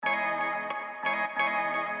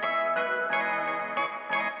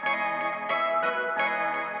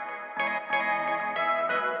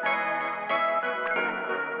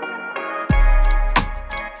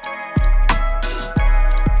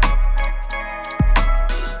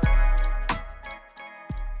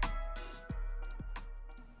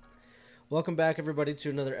Welcome back, everybody, to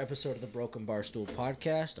another episode of the Broken Barstool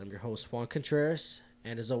Podcast. I'm your host, Juan Contreras,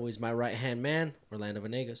 and as always, my right-hand man, Orlando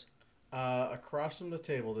Venegas. Across from the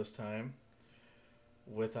table this time,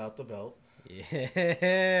 without the belt.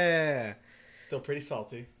 Yeah. Still pretty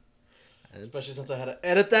salty. And Especially since I had to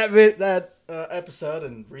edit that episode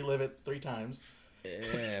and relive it 3 times.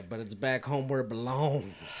 yeah, but it's back home where it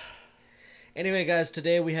belongs. Anyway, guys,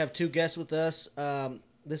 today we have 2 guests with us.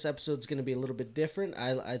 This episode's going to be a little bit different.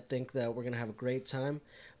 I think that we're going to have a great time.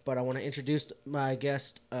 But I want to introduce my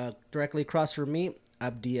guest directly across from me,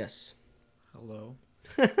 Abdias. Hello.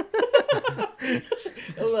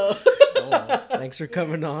 Hello. Thanks for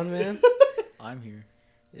coming on, man. I'm here.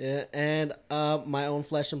 Yeah, and my own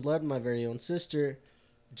flesh and blood, my very own sister,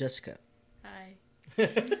 Jessica. Hi.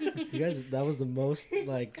 You guys, that was the most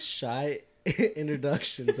shy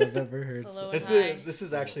introductions I've ever heard. Hello. This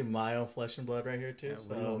is actually my own flesh and blood right here too.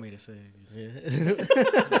 What do you want me to say? Yeah.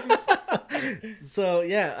 So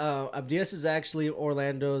yeah, Abdias is actually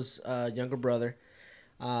Orlando's younger brother,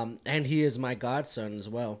 and he is my godson as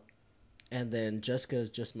well. And then Jessica is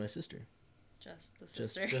just my sister. Just the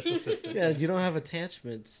sister. Just a sister. Yeah, you don't have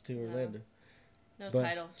attachments to No. Orlando. No But-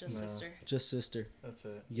 title, just No. sister. Just sister, That's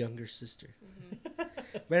it. younger sister. Mm-hmm.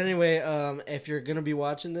 But anyway, if you're gonna be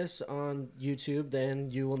watching this on YouTube,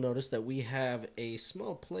 then you will notice that we have a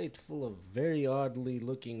small plate full of very oddly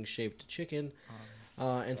looking shaped chicken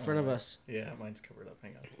in front of us. Yeah, mine's covered up.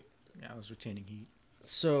 Hang on. Yeah, I was retaining heat.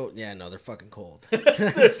 So yeah, no, they're fucking cold.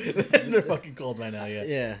 They're fucking cold by now, yeah.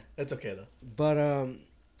 Yeah, It's okay though. but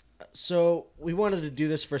so we wanted to do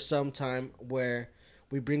this for some time where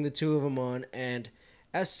we bring the 2 of them on, and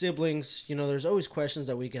as siblings, you know, there's always questions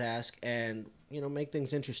that we could ask and, you know, make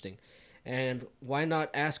things interesting. And why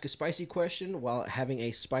not ask a spicy question while having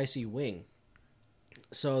a spicy wing?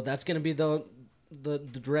 So that's going to be the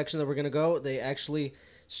direction that we're going to go. They actually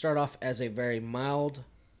start off as a very mild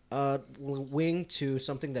wing to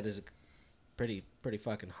something that is pretty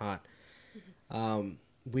fucking hot.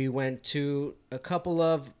 We went to a couple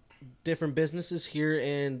of different businesses here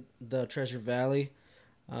in the Treasure Valley.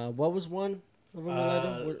 What was one?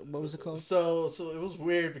 What was it called? So it was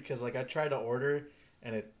weird because I tried to order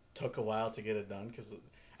and it took a while to get it done because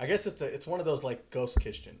I guess it's one of those ghost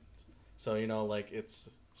kitchens. So it's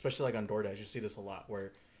especially on DoorDash you see this a lot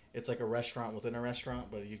where it's like a restaurant within a restaurant,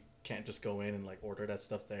 but you can't just go in and order that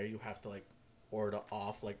stuff there. You have to order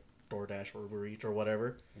off DoorDash or Uber Eats or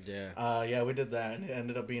whatever. Yeah. Yeah, we did that and it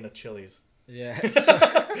ended up being a Chili's. Yeah.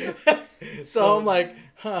 So I'm like,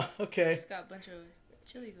 huh, okay. Just got a bunch of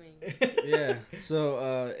Chili's wings. Yeah.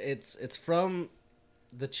 So it's from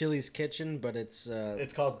the Chili's kitchen, but it's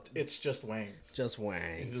called It's Just Wangs. just Wangs.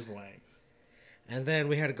 It's just Wangs. And then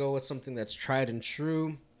we had to go with something that's tried and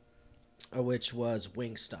true, which was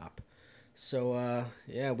Wingstop. So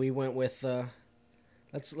yeah, we went with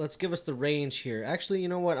let's give us the range here. Actually, you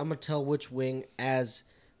know what? I'm gonna tell which wing as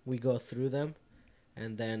we go through them,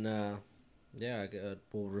 and then yeah,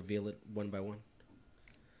 we'll reveal it one by one.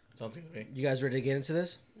 Sounds good to me. You guys ready to get into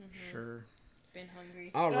this? Mm-hmm. Sure. Been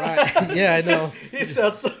hungry. All right. Yeah, I know. He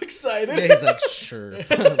sounds so excited. Yeah, he's like, sure.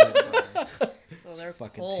 I'm like, So they're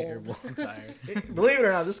fucking cold. terrible. I'm tired. Believe it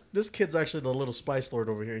or not, this kid's actually the little spice lord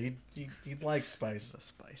over here. He likes spice. The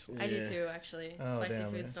spice. I do Yeah. too, actually. Oh, Spicy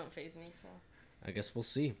damn, foods man. don't faze me, so. I guess we'll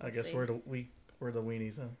see. I guess see. we're the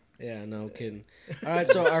weenies, huh? Yeah, no kidding. All right,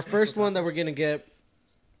 so our first one that we're gonna get.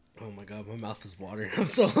 Oh my god, my mouth is watering. I'm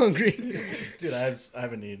so hungry. Dude, I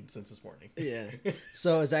haven't eaten since this morning. Yeah.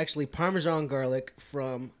 So it's actually Parmesan garlic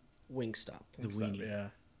from Wingstop. The Stop, weenie. yeah.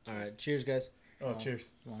 All right, cheers, guys. Oh,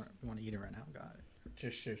 cheers. Want to eat it right now? Got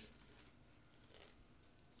it. Cheers.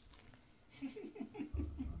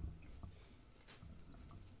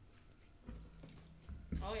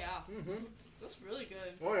 Oh, yeah. Mm-hmm. That's really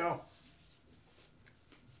good. Oh yeah.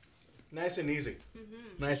 Nice and easy.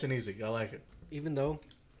 Mm-hmm. Nice and easy. I like it. Even though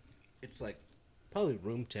it's probably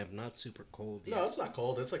room temp, not super cold yet. No, it's not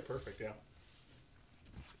cold. It's perfect. Yeah.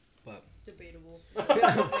 But Debatable.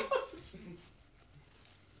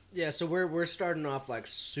 yeah, so we're starting off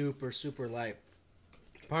super light.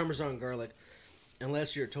 Parmesan garlic,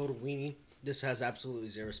 unless you're a total weenie, this has absolutely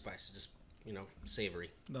zero spice. Just savory.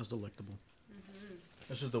 That was delectable.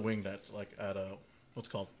 This is the wing that's at what's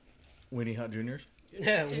it called Weenie Hut Juniors.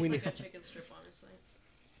 Yeah, Tastes weenie. like a chicken strip, honestly.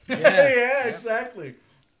 Yeah, exactly.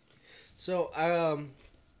 So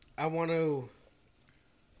I want to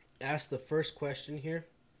ask the first question here,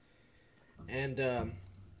 and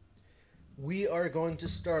we are going to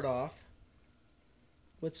start off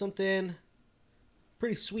with something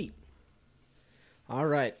pretty sweet. All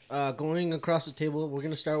right, going across the table, we're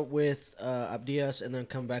going to start with Abdias and then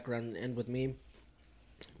come back around and end with me.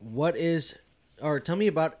 What is, or tell me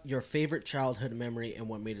about your favorite childhood memory and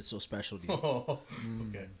what made it so special to you. Oh,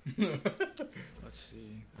 okay. Let's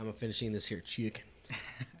see. I'm finishing this here chicken.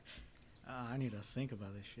 I need to think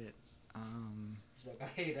about this shit. It's like, I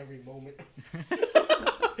hate every moment.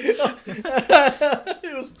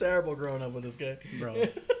 It was terrible growing up with this guy. Bro,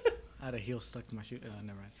 I had a heel stuck to my shoe.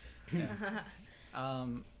 Never mind. Yeah.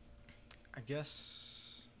 I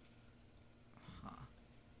guess.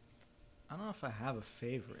 I don't know if I have a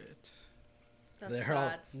favorite. That's They're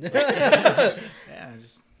all- sad. Yeah,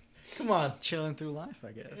 just Come on. chilling through life,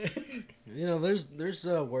 I guess. You know, there's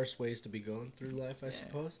worse ways to be going through life, I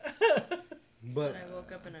suppose. But But I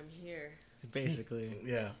woke up and I'm here. Basically.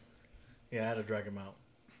 Yeah. Yeah, I had to drag him out.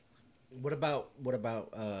 what about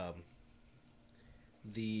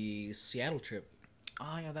the Seattle trip?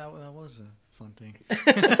 Oh, yeah, that was a fun thing. I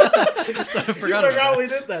forgot forgot about that. we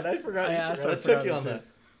did that. I forgot. Yeah, I I forgot took you about on that.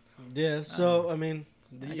 Yeah, so I mean,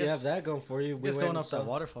 I you guess- have that going for you. I guess went going and up saw- that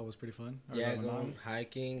waterfall was pretty fun. Or Yeah, going going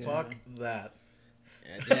hiking. Fuck that.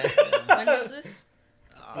 Yeah. When was this?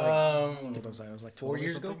 How old was I? I was like 4 12 or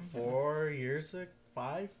years ago? something? 4 years ago?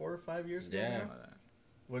 4 or 5 years ago? Yeah. now?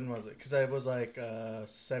 When was it? Because I was like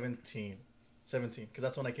 17. 17. Because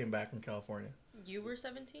that's when I came back from California. You were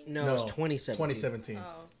 17? No, it was 2017. 2017. Oh.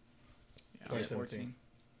 Yeah, I was 2017.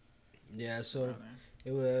 14. Yeah, so around there.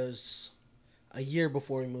 it was a year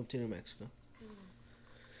before we moved to New Mexico.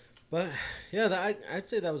 But yeah, I'd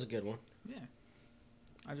say that was a good one. Yeah.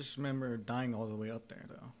 I just remember dying all the way up there,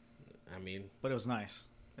 though. I mean, But it was nice.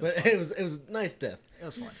 but fun. it was nice death. It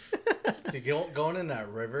was fun. See, going in that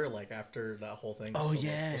river, like after that whole thing. Oh, was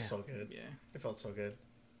yeah. was so good. Yeah. It felt so good.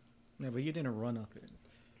 Yeah, but you didn't run up it.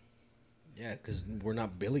 Yeah, because we're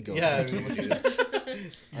not Billy Goats. Yeah, like you we- do.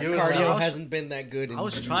 Our You and cardio I was- hasn't been that good. In I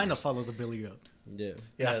was years. trying to follow the Billy Goat. Yeah. And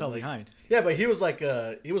Yeah, I fell like- behind. Yeah, but he was like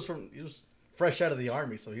he was fresh out of the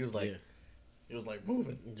army, so he was like Yeah. he was like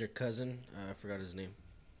moving. Your cousin, I forgot his name.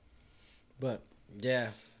 But yeah,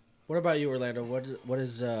 what about you, Orlando? What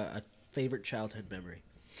is a favorite childhood memory?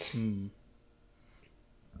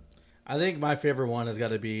 I think my favorite one has got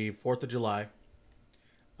to be 4th of July.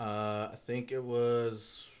 I think it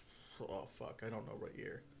was oh fuck, I don't know what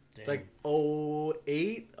year. It's like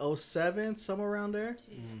 08, 07, somewhere around there.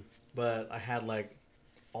 But I had like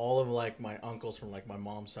all of like my uncles from like my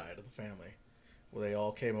mom's side of the family, where they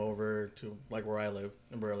all came over to like where I live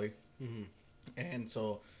in Burley, and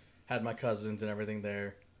so had my cousins and everything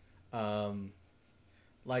there.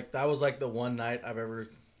 Like that was like the one night I've ever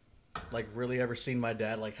like really ever seen my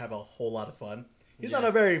dad like have a whole lot of fun. He's not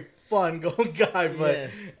a very fun going guy, but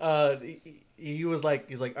he was like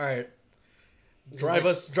he's like all right, drive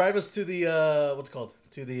us to the what's it called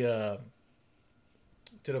to the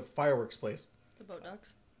fireworks place. The boat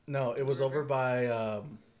ducks? No, it was over by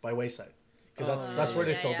Wayside, because that's where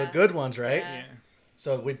they yeah, sold the yeah. good ones, right? Yeah.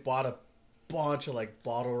 So we bought a bunch of like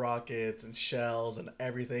bottle rockets and shells and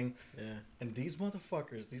everything. Yeah. And these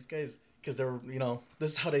motherfuckers, these guys, because they were, you know,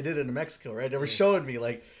 this is how they did it in Mexico, right? They were showing me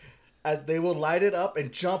like, as they would light it up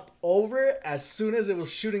and jump over it as soon as it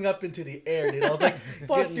was shooting up into the air, dude. I was like,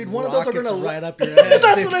 fuck, Getting dude, one of those are rockets gonna right up your ass.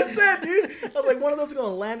 That's what I said, dude. I was like, one of those are gonna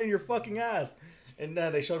land in your fucking ass. And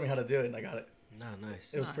then they showed me how to do it, and I got it. Nah,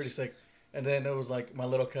 nice. It was pretty sick. And then it was like my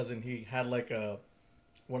little cousin. He had like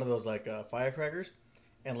one of those like firecrackers,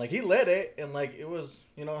 and like he lit it, and like it was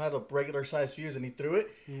had a regular size fuse, and he threw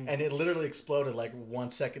it, and it literally exploded like 1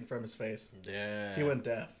 second from his face. Yeah. He went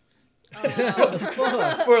deaf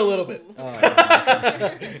Oh. for a little bit.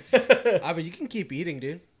 But you can keep eating,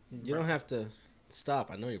 dude. You don't have to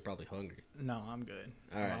stop. I know you're probably hungry. No, I'm good.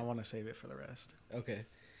 All right. I want to save it for the rest. Okay.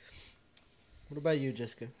 What about you,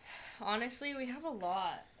 Jessica? Honestly, we have a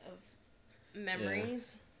lot of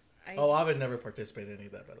memories. Oh, I would never participate in any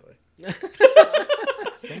of that, by the way.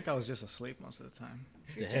 I think I was just asleep most of the time.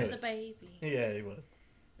 You're just a baby. Yeah, he was.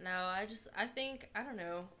 No, I think, I don't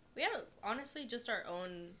know. We had, honestly, just our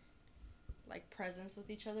own, like, presence with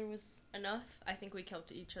each other was enough. I think we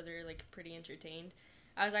kept each other, like, pretty entertained.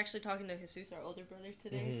 I was actually talking to Jesus, our older brother,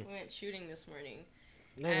 today. We went shooting this morning.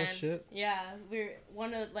 No and shit. Yeah,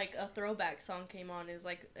 a throwback song came on. It was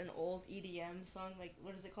like an old EDM song, like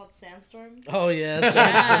what is it called, Sandstorm? Oh yeah.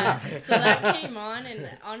 Yeah, so that came on, and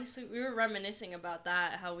honestly, we were reminiscing about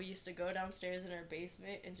that. How we used to go downstairs in our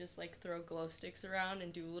basement and just like throw glow sticks around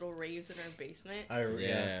and do little raves in our basement.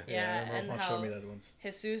 Yeah, Yeah, I and remember how- showed me that once.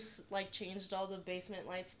 Jesus like changed all the basement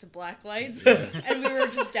lights to black lights, Yeah. and we were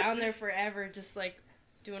just down there forever, just like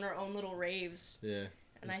doing our own little raves. Yeah.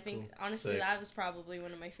 And That's I think, cool. honestly, Sick. that was probably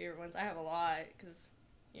one of my favorite ones. I have a lot, because,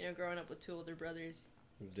 growing up with two older brothers,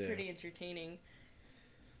 Yeah. pretty entertaining.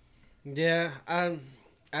 Yeah.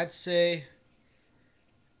 I'd say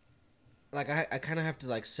like I kind of have to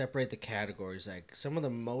like separate the categories. Like some of the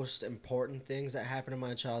most important things that happened in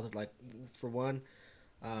my childhood, like for one,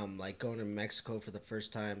 like going to Mexico for the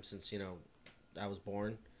first time since I was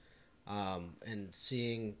born, and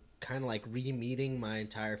seeing kind of like re-meeting my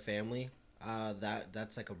entire family.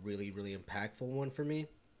 That's like a really really impactful one for me.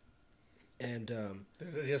 And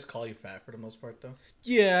Did they just call you fat for the most part, though?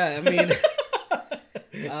 yeah, I mean,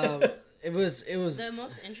 it was The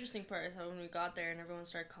most interesting part is how when we got there and everyone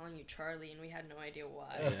started calling you Charlie and we had no idea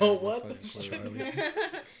why. Yeah, Oh, no what? fucking clue.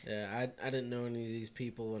 Yeah, I didn't know any of these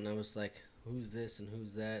people, and I was like, "Who's this and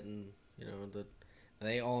who's that?" And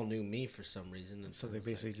they all knew me for some reason. And So I they was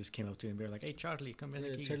basically just came up to you and they were like, "Hey, Charlie, come in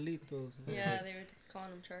like, aquí." Charlitos. Yeah, they were calling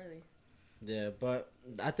him Charlie. Yeah, but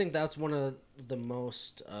I think that's one of the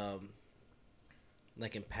most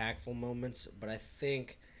like impactful moments. But I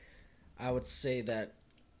think I would say that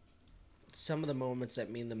some of the moments that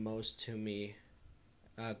mean the most to me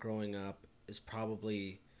growing up is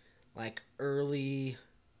probably like early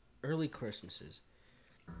Christmases,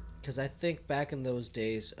 because I think back in those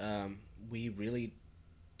days we really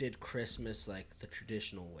did Christmas like the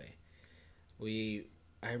traditional way.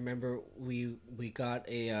 I remember we got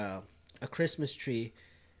a Christmas tree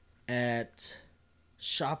at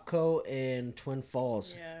Shopko in Twin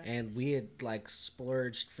Falls, Yeah. and we had like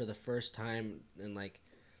splurged for the first time in like,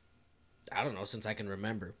 I don't know, since I can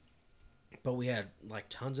remember. But we had like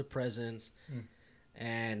tons of presents,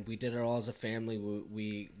 and we did it all as a family.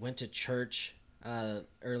 We went to church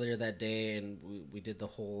earlier that day, and we did the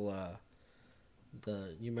whole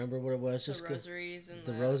you remember what it was? The Just rosaries and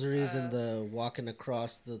the rosaries and the walking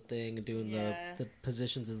across the thing and doing Yeah. the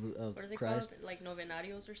positions of what are they Christ. called? Like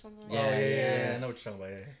novenarios or something? Yeah, Oh, yeah, yeah. I know what you're talking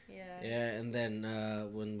about. Yeah. Yeah, and then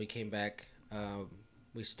when we came back,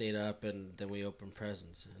 we stayed up and then we opened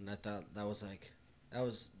presents, and I thought that was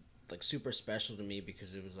like super special to me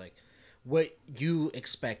because it was like what you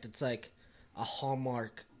expect. It's like a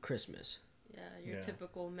Hallmark Christmas. Yeah, your Yeah.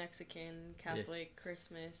 typical Mexican Catholic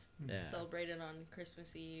Christmas Yeah. celebrated on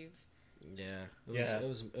Christmas Eve. Yeah, Yeah. it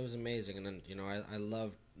was amazing, and then I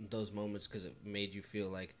love those moments because it made you feel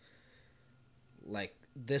like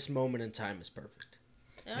this moment in time is perfect.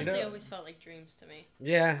 It honestly know- always felt like dreams to me.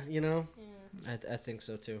 Yeah, Yeah. I think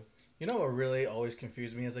so too. You know what really always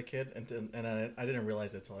confused me as a kid, and I didn't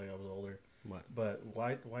realize it until I was older. What? But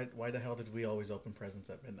why the hell did we always open presents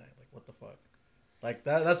at midnight? Like, what the fuck? Like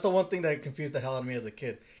that's the one thing that confused the hell out of me as a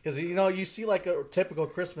kid. Because you see like a typical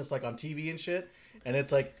Christmas like on TV and shit, and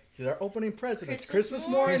it's like they're opening presents. It's Christmas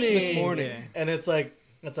morning. Christmas morning. And it's like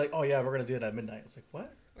oh yeah, we're gonna do it at midnight. It's like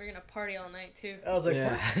what? We're gonna party all night too. I was like,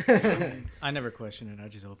 Yeah. I never questioned it. I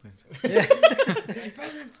just opened. Like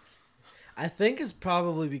presents. I think it's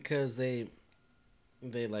probably because they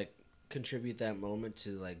like contribute that moment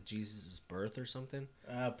to like Jesus' birth or something.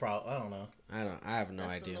 I don't know. I have no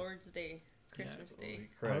That's idea. the Lord's Day, Christmas Day.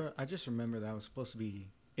 Correct. I just remember that I was supposed to be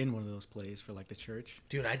in one of those plays for like the church.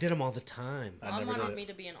 Dude, I did them all the time. I Mom never wanted did me it.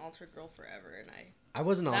 to be an altar girl forever, and I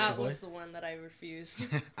was an altar that boy. was the one that I refused.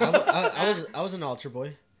 I was an altar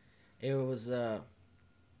boy. It was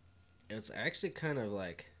actually kind of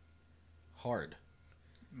like hard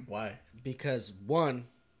Why? because one,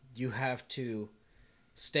 you have to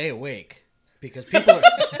stay awake because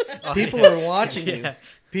people are watching you. Yeah.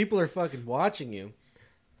 People are fucking watching you.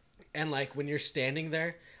 And like when you're standing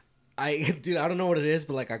there, I don't know what it is,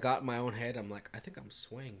 but like I got in my own head. I'm like, I think I'm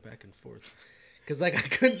swaying back and forth because like I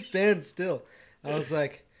couldn't stand still. I was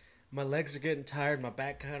like, my legs are getting tired, my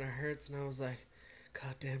back kind of hurts, and I was like,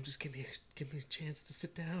 God damn, just give me a chance to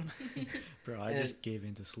sit down. Bro, I just gave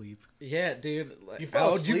in to sleep. Yeah, dude. Like, You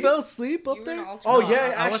fell you asleep? fell asleep up You were an there? altar Oh girl.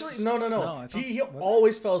 yeah, I was- actually, no. No, I thought- He was it?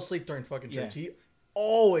 always fell asleep during fucking church. Yeah. He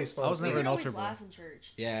always fell I was asleep. never We an would always altar boy. laugh in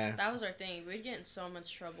church. Yeah, That was our thing. We'd get in so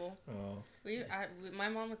much trouble. Oh. My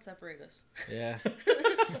mom would separate us. yeah.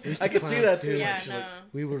 I can see that too. Dude, Yeah, actually. no.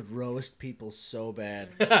 We would roast people so bad.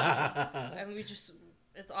 And we just,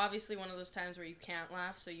 it's obviously one of those times where you can't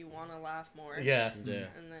laugh, so you want to laugh more. Yeah. Yeah.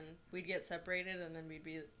 And then we'd get separated, and then we'd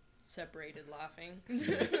be separated laughing.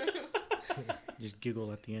 Just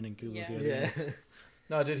giggle at the end and giggle Yeah. at the other Yeah. end.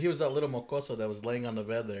 No, dude, he was that little mocoso that was laying on the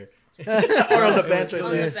bed there. Or on the bench right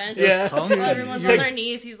On there. the bench. Yeah. comfy. While everyone's Take- on their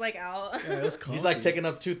knees, he's like out. Yeah, it was He's like comfy. taking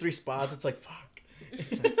up 2-3 spots. It's like, fuck.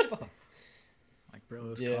 It's like, fuck. Like, bro, it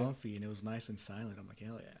was Yeah. comfy and it was nice and silent. I'm like,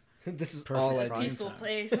 hell yeah. This is Perfect all I prime do. Peaceful time.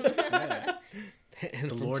 place. Yeah.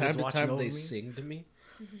 And The from Lord time is to watching time over they me. sing to me.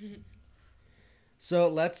 So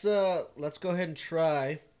let's go ahead and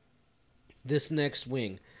try this next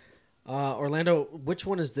wing. Orlando, which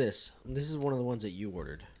one is this? This is one of the ones that you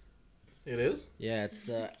ordered. It is? Yeah, it's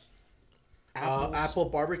the Apple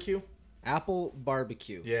barbecue. Apple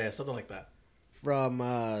barbecue Yeah, something like that. from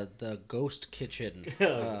the Ghost Kitchen.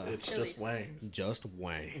 It's Chili's. just wangs. Just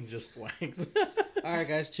wang. Just wangs. All right,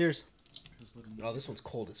 guys. Cheers. Just let 'em- Oh, this one's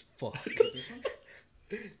cold as fuck. This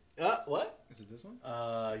one? What? Is it this one?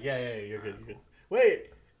 Yeah, you're good. You're good.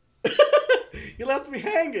 Wait. You left me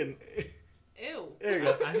hanging. Ew. There you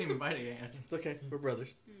go. I didn't even bite it yet. It's okay. We're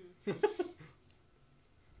brothers.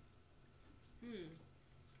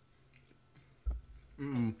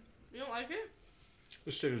 Mm. You don't like it?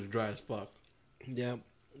 This shit is dry as fuck. Yeah,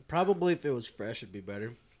 probably if it was fresh, it'd be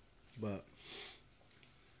better. But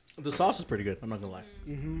The sauce is pretty good. I'm not gonna lie.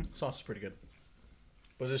 mm-hmm. Sauce is pretty good.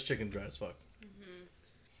 But this chicken dry as fuck.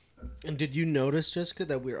 And did you notice, Jessica,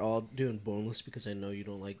 that we're all doing boneless because I know you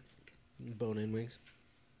don't like bone-in wings?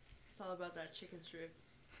 It's all about that chicken strip.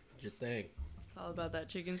 Your thing. It's all about that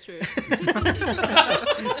chicken strip. You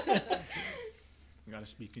gotta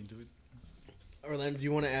speak into it. Orlando, do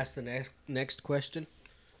you want to ask the next question?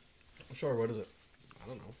 Sure. What is it? I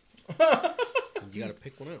don't know. You got to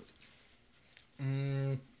pick one out.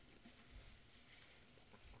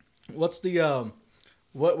 What's the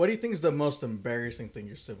What do you think is the most embarrassing thing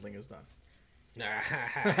your sibling has done?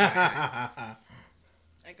 I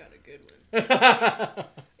got a good one.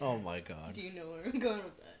 Oh my god. Do you know where I'm going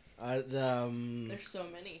with that? There's so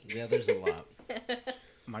many. Yeah, there's a lot.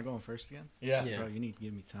 Am I going first again? Yeah. Yeah. Bro, you need to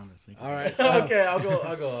give me time to think. All right. Okay, I'll go.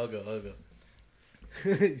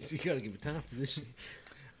 You gotta give me time for this.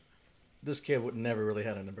 This kid would never really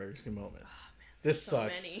had an embarrassing moment. This So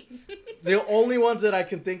sucks. many. The only ones that I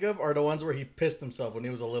can think of are the ones where he pissed himself when he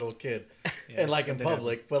was a little kid, Yeah, and like in that did happen.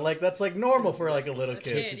 public. But like that's like normal for like a little A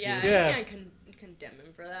kid. kid, to yeah. do. Yeah. You can't condemn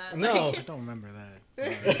him for that. No. I don't remember that.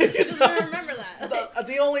 He doesn't remember that.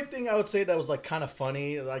 The only thing I would say that was like kind of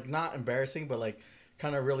funny, like not embarrassing, but like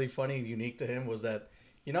kind of really funny and unique to him was that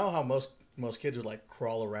you know how most kids would like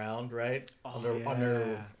crawl around, right? on their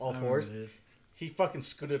all I fours. remember this. He fucking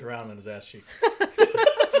scooted around on his ass cheek.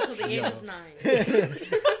 Until the age of 9.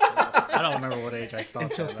 I don't remember what age I stopped.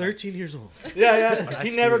 Until at, 13 years old. Yeah. But I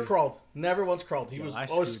He never scooted. crawled. Never once crawled. He Yo, was I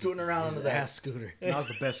always scooted. scooting around on his Ass ass. scooter. That was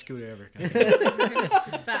the best scooter ever.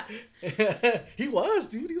 It's fast. He was,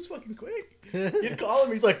 dude. He was fucking quick. You'd call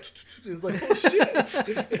him. He's like, he's like, oh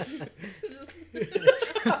shit.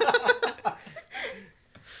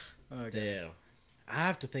 Okay. Damn. I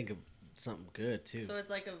have to think of something good too. So it's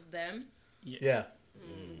like of them. Yeah.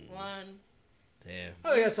 One, Damn.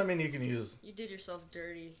 Oh yes. I mean, you can use. you did yourself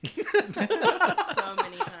dirty so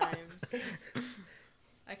many times.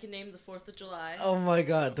 I can name the 4th of July. Oh my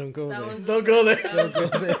god, don't go That there. one's Don't go there. That Don't was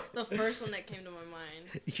go there. the first one that came to my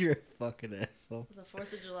mind. You're a fucking asshole. The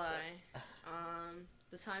 4th of July.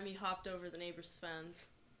 The time he hopped over the neighbor's fence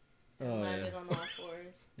and Oh landed yeah. on all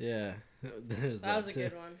fours. Yeah. There's That was a too.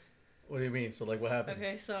 good one. What do you mean? So like, what happened?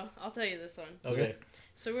 Okay, so I'll tell you this one. Okay.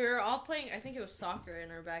 So we were all playing, I think it was soccer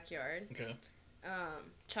in our backyard. Okay.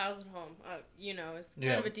 Childhood home. You know, it's kind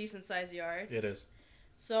Yeah. of a decent sized yard. It is.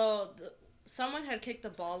 So someone had kicked the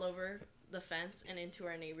ball over the fence and into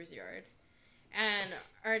our neighbor's yard. And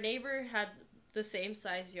our neighbor had the same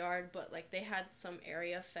size yard, but like they had some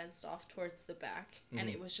area fenced off towards the back. And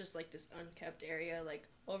it was just like this unkept area, like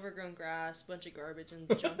overgrown grass, bunch of garbage and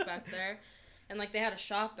junk back there. And like they had a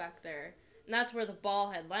shop back there. And that's where the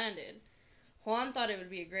ball had landed. Juan thought it would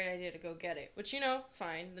be a great idea to go get it, which, you know,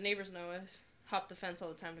 fine. The neighbors know us. Hop the fence all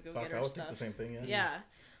the time to go Fuck, get I our would stuff. think the same thing. Yeah. Yeah.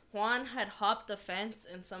 Juan had hopped the fence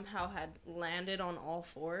and somehow had landed on all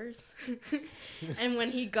fours. And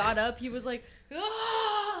when he got up, he was like,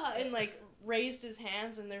 ah! And like raised his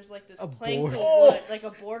hands, and there's like this A plank board. of Oh! wood, like a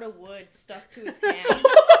board of wood stuck to his hand.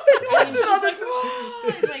 And he was just like,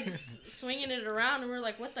 ah! And like swinging it around, and we're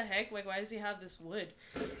like, what the heck? Like, why does he have this wood?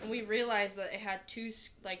 And we realized that it had two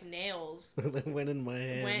like nails That went in my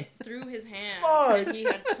hand. went through his hand, Fuck. and he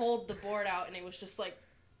had pulled the board out, and it was just like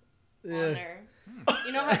on Yeah. there.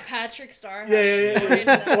 You know how Patrick Star had Yeah. boarded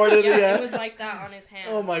that? Boarded it, yeah. It was like that on his hand.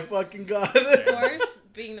 Oh my fucking god. Of course,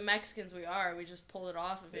 being the Mexicans we are, we just pulled it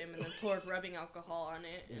off of him and then poured rubbing alcohol on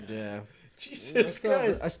it. And, Yeah. I Jesus still, have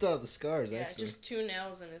Christ. the, I still have the scars, yeah, actually. just 2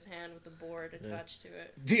 nails in his hand with a board attached to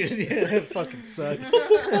it. Dude, yeah, that fucking sucked.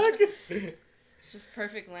 Just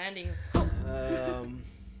perfect landing.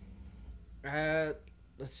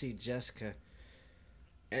 Let's see, Jessica.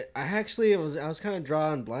 I was kind of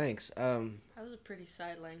drawing blanks. I was a pretty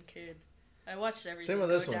sideline kid. I watched everything Same with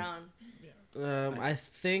go this one. down. I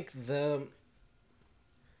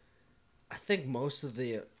think most of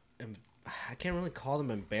the, I can't really call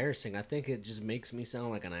them embarrassing. I think it just makes me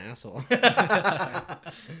sound like an asshole.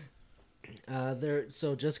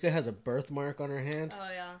 So Jessica has a birthmark on her hand. Oh,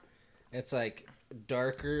 yeah. It's like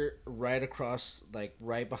darker right across, like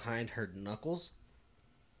right behind her knuckles.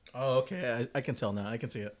 Oh, okay. I can tell now. I can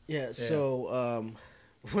see it. Yeah. So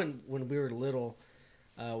when we were little,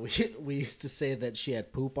 we used to say that she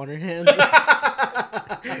had poop on her hands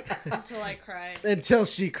Until I cried. until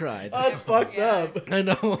she cried. Oh, it's fucked Yeah. up. I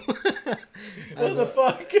know. What the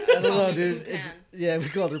fuck? I don't know, Call me dude. poop It's, hand. yeah, we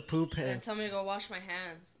called her poop And hand. tell me to go wash my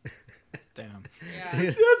hands. Damn. Yeah.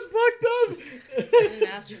 That's fucked up. I didn't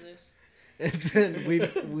ask for this. And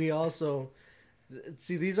then we also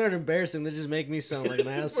see, these aren't embarrassing. They just make me sound like an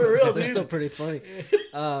asshole. For real, They're dude. still pretty funny.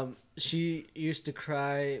 She used to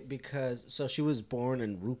cry because she was born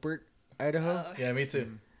in Rupert, Idaho, Oh. Yeah, me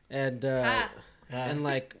too. and Ah. and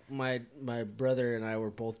like my brother and I were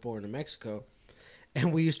both born in Mexico,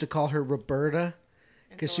 and we used to call her Roberta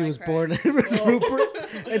because she Until I was cried. born in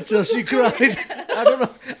Rupert until she cried. I don't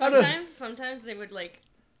know. Sometimes they would like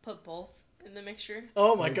put both in the mixture.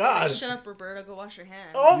 Oh my god. Shut up, Roberta. Go wash your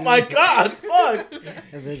hands. Oh my god. Fuck.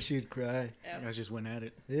 And then she'd cry. You guys just went at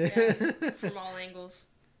it. Yeah, From all angles.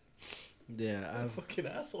 yeah. I'm a fucking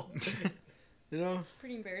asshole. You know.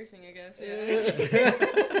 Pretty embarrassing, I guess. Yeah.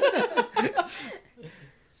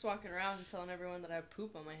 Just walking around and telling everyone that I have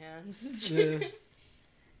poop on my hands. Yeah.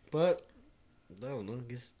 But I don't know.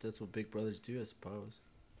 I guess that's what big brothers do, I suppose.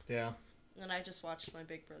 Yeah. And I just watched my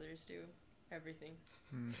big brothers do everything.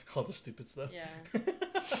 All the stupid stuff. Yeah.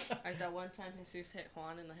 Like that one time Jesus hit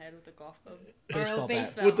Juan in the head with a golf club. Baseball or a bat.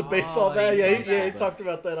 baseball. With the baseball Oh, bat, yeah, baseball he bat. talked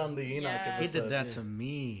about that on the Enoch Yeah. He episode. did that yeah. to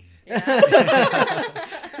me. Yeah.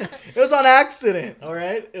 It was on accident, all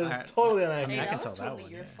right? It was I- totally on I Hey, mean, accident. I that can was tell that totally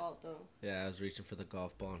one, your yeah. fault, though. Yeah, I was reaching for the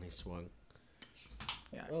golf ball and he swung.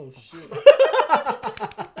 Yeah. Oh shit!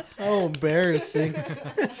 Oh, embarrassing.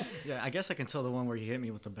 Yeah, I guess I can tell the one where you hit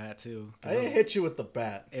me with the bat too. 'Cause I didn't hit you with the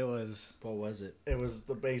bat. It was What was it? It was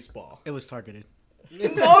the baseball. targeted. No,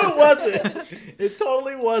 it wasn't. It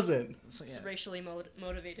totally wasn't. So, It's yeah. racially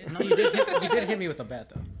motivated. No, you did hit me with a bat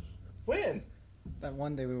though. When? That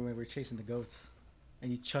one day we were chasing the goats,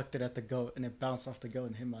 and you chucked it at the goat, and it bounced off the goat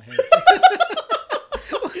and hit my head.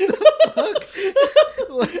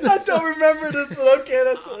 I don't remember this, but okay,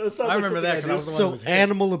 that sounds I like remember something that I 'cause do. I was the one So who was hit.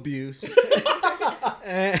 animal abuse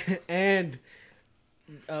and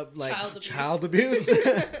like Child child abuse.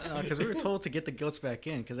 abuse. Because we were told to get the goats back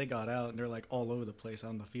in because they got out and they're like all over the place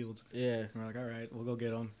on the fields. Yeah. And we're like, all right, we'll go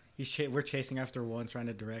get them. We're chasing after one, trying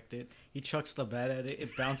to direct it. He chucks the bat at it.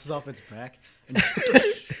 It bounces off its back. And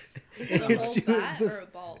The It's whole you- bat the- or a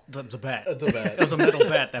ball? the bat. It's a bat. It was a metal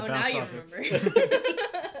bat that Oh, now bounced you off it.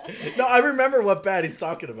 remember. No, I remember what bat he's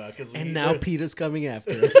talking about. And now PETA's coming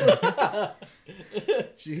after us.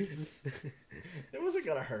 Jesus. It wasn't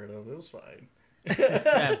gonna hurt him. It was fine.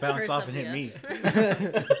 Yeah, it bounced Heard off and somebody hit me. else.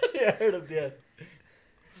 Yeah, I heard him. Yes.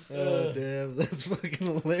 Oh damn, that's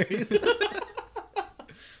fucking hilarious.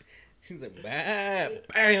 She's like, bam,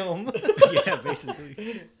 bam. Yeah,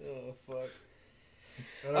 basically. Oh fuck.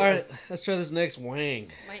 All right, let's try this next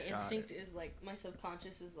wang. My instinct is like my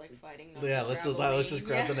subconscious is like fighting. not Yeah, to let's grab just a let's just wing.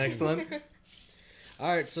 grab the Yeah. next one. All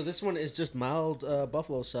right, so this one is just mild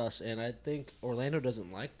buffalo sauce, and I think Orlando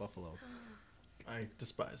doesn't like buffalo. I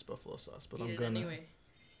despise buffalo sauce, but Eat I'm it gonna anyway.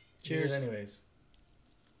 Cheers. Cheers, anyways.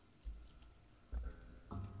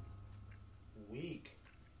 Weak.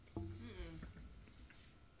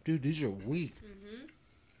 Dude, these are weak. Mm-hmm.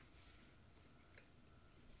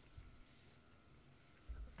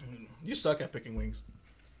 You suck at picking wings.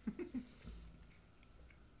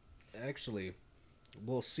 Actually,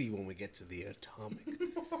 we'll see when we get to the atomic.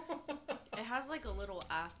 It has like a little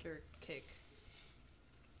after kick.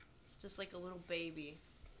 Just like a little baby.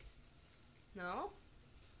 No?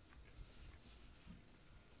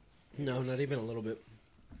 No, not even a little bit.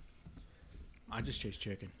 I just chased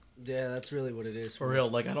chicken. Yeah, that's really what it is. For real,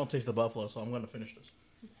 like I don't taste the buffalo, so I'm gonna finish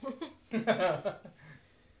this.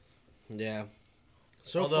 Yeah.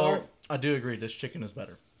 So Although far, I do agree, this chicken is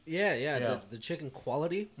better. yeah. Yeah. The chicken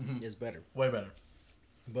quality Mhm. is better. Way better.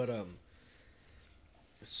 But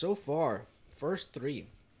so far, first three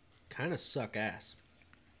kind of suck ass.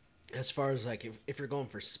 As far as like if you're going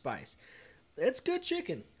for spice, it's good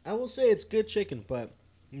chicken. I will say it's good chicken, but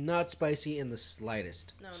not spicy in the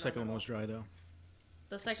slightest. No, Second no, one no. was dry though.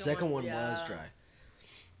 The Second one yeah. was dry.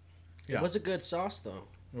 Yeah. It was a good sauce though.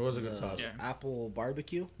 It was a good The sauce. Yeah. Apple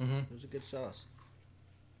barbecue. Mm-hmm. It was a good sauce.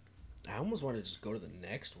 I almost want to just go to the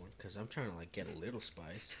next one because I'm trying to like get a little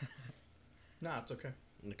spice. Nah, it's okay.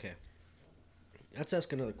 Okay. Let's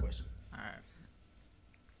ask another question. All right.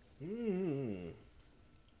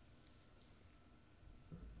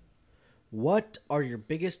 What are your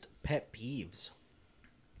biggest pet peeves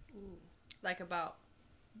Like about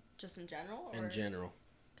just in general? Or? in general?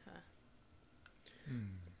 Okay.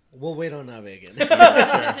 We'll wait on Ave again.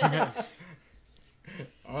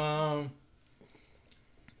 I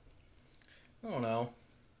don't know.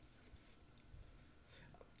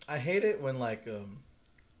 I hate it when like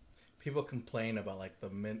people complain about like the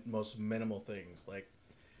most minimal things. Like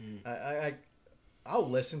I'll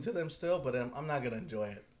listen to them still, but I'm not gonna enjoy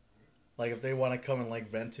it. Like if they want to come and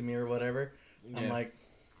like vent to me or whatever, I'm like,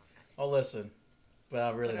 I'll listen, but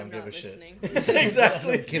I really don't give a shit.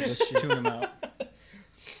 Exactly. Give a shit. Tune them out.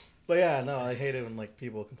 But yeah, no, I hate it when like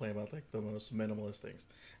people complain about like the most minimalist things.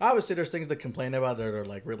 Obviously, there's things to complain about that are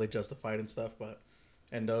like really justified and stuff,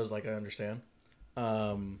 and those like I understand.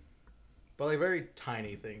 But like very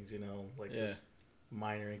tiny things, you know, like just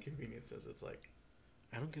minor inconveniences. It's like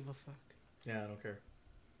I don't give a fuck. Yeah, I don't care.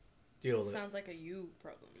 Deal with it. Sounds like a you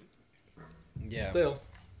problem. Yeah. Still,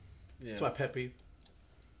 Yeah. it's my pet peeve.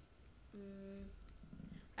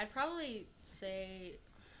 I'd probably say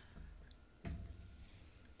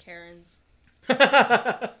Karens.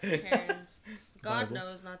 God Bible.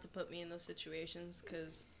 knows not to put me in those situations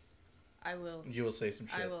because I will. You will say some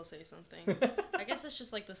shit. I will say something. I guess it's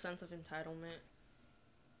just like the sense of entitlement.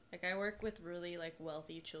 Like I work with really like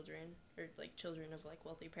wealthy children or like children of like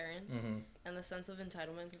wealthy parents, and the sense of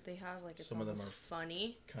entitlement that they have, like it's Some of them almost are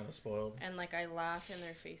funny. Kind of spoiled. And like I laugh in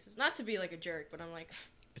their faces, not to be like a jerk, but I'm like,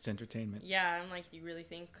 It's entertainment. yeah, I'm like, you really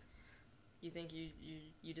think you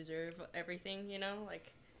deserve everything, you know,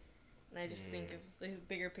 like. And I just think of the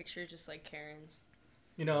bigger picture, just like Karens.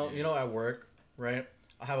 You know, at work, right?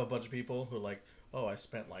 I have a bunch of people who like, oh, I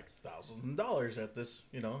spent like thousands of dollars at this,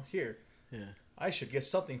 here. Yeah. I should get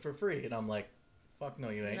something for free, and I'm like, fuck no,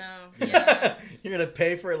 you ain't. No, yeah. You're gonna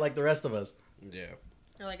pay for it like the rest of us. Yeah.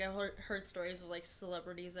 Or like I've heard stories of like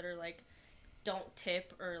celebrities that are like, don't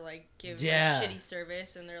tip or like give Yeah. like, shitty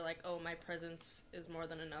service, and they're like, oh, my presence is more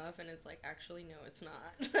than enough, and it's like, actually no, it's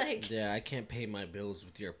not. Like, Yeah, I can't pay my bills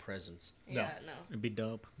with your presence. yeah, no. It'd be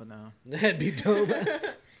dope, but no. That'd be dope.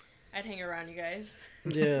 I'd hang around you guys.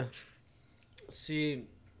 Yeah. See,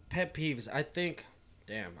 pet peeves. I think,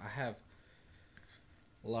 damn, I have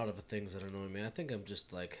a lot of the things that annoy me. I think I'm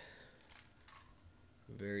just like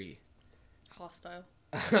very Hostile.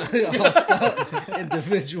 hostile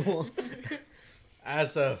individual.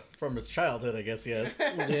 As from his childhood, I guess, yes.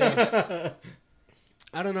 Yeah.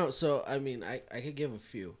 I don't know. So I mean, I could give a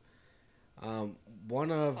few.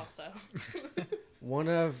 One of Hostile. one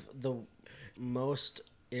of the most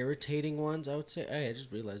irritating ones, I would say. Hey, I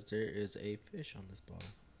just realized there is a fish on this bottle.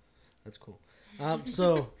 That's cool.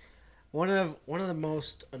 So one of the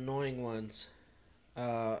most annoying ones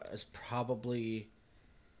is probably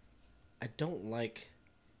I don't like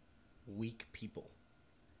weak people,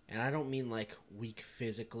 and I don't mean like weak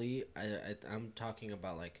physically. I'm talking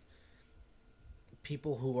about like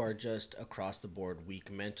people who are just across the board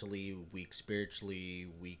weak mentally, weak spiritually,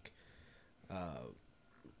 weak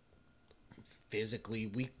physically,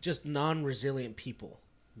 weak, just non-resilient people.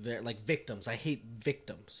 They're like victims. I hate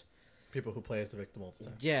victims. People who play as the victim all the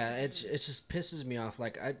time. Yeah, it just pisses me off.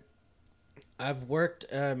 Like I've worked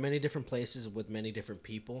many different places with many different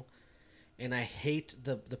people, and I hate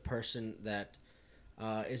the person that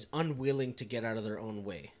is unwilling to get out of their own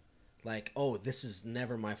way. Like, oh, this is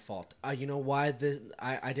never my fault. You know why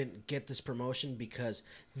I didn't get this promotion? Because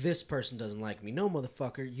this person doesn't like me. No,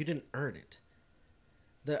 motherfucker, you didn't earn it.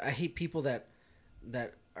 I hate people that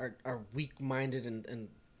are weak-minded and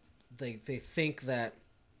they think that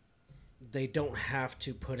they don't have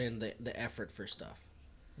to put in the effort for stuff.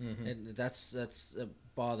 Mm-hmm. And that's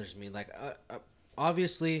bothers me. Like,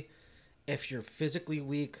 obviously, if you're physically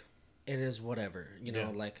weak, it is whatever. You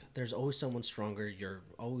know, like, there's always someone stronger. You're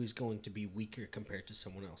always going to be weaker compared to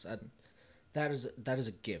someone else. That is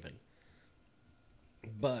a given.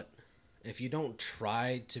 But if you don't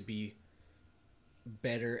try to be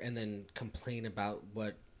better and then complain about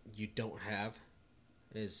what you don't have,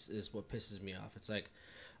 is what pisses me off. It's like,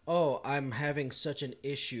 oh, I'm having such an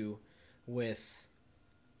issue with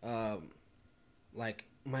like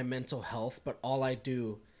my mental health, but all I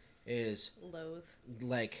do is Loathe.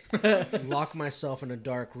 like lock myself in a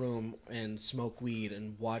dark room and smoke weed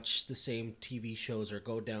and watch the same TV shows or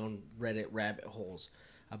go down Reddit rabbit holes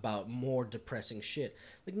about more depressing shit.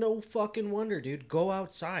 Like, no fucking wonder, dude. Go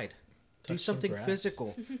outside. Do Touch some something grass.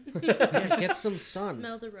 physical. Yeah, get some sun.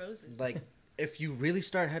 Smell the roses. Like, if you really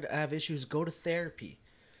start to have issues, go to therapy.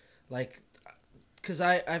 Like, because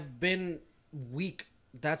I've been weak.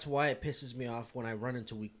 That's why it pisses me off when I run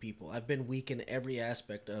into weak people. I've been weak in every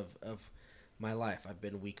aspect of my life. I've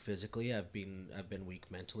been weak physically. I've been weak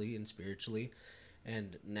mentally and spiritually.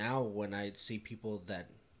 And now when I see people that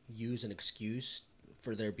use an excuse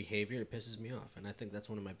for their behavior, it pisses me off. And I think that's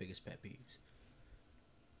one of my biggest pet peeves.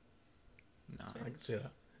 No, I can see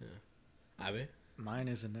that. Abby? mine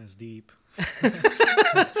isn't as deep.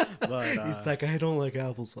 But He's like, I don't like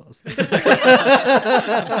applesauce.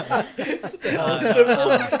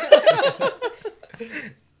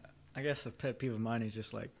 I guess a pet peeve of mine is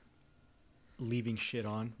just like leaving shit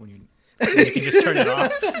on when you can just turn it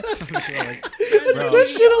off. Like, bro,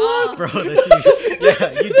 shit a lot. bro, you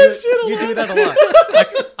do that a lot.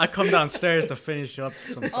 I come downstairs to finish up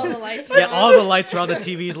some stuff. All the lights. Yeah, all the lights are on, the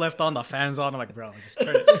TV's left on, the fan's on. I'm like, bro,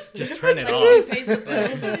 just turn it Like off. he pays the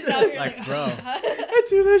bills. He's out here Like, bro. I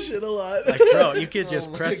do that shit a lot. Like, bro, you could just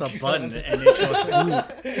Oh my press a God. button and it goes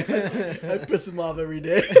boop. I piss him off every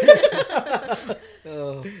day.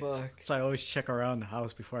 Oh, fuck. So I always check around the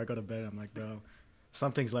house before I go to bed. I'm like, bro,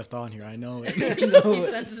 something's left on here. I know it. No. He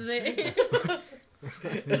senses it.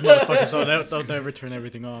 These motherfuckers they'll never turn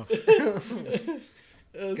everything off.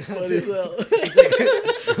 That's funny as hell.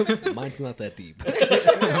 Mine's not that deep.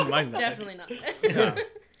 Mine's not. Definitely not. Yeah.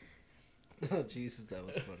 Oh, Jesus, that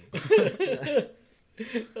was funny.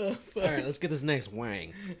 All right, let's get this next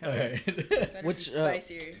wang. All right. Better Which, be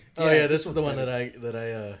spicier. Oh yeah, this is the one that I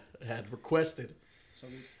had requested.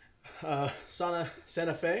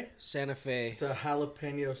 Santa Fe. Santa Fe. It's a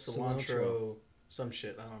jalapeno cilantro, Cilantro. some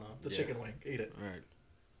shit. I don't know. It's a Yeah. chicken wing. Eat it. All right.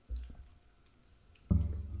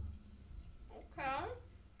 Okay.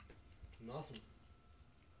 Nothing.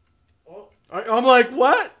 I'm like,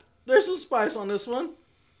 what? There's some spice on this one.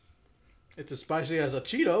 It's as spicy as a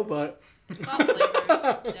Cheeto, but It's got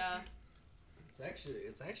flavor. Yeah.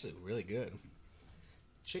 It's actually really good.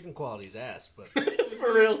 Chicken quality's ass, but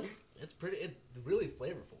for real. it's really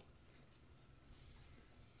flavorful.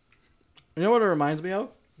 You know what it reminds me of?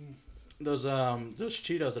 Those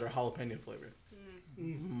Cheetos that are jalapeno flavored.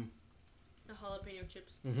 Mm-hmm. The jalapeno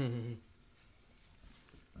chips. Mm-hmm.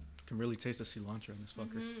 Can really taste the cilantro in this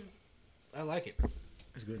fucker. Mm-hmm. I like it.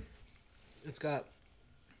 It's good. It's got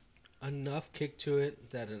enough kick to it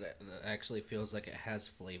that it actually feels like it has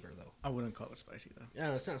flavor, though. I wouldn't call it spicy though.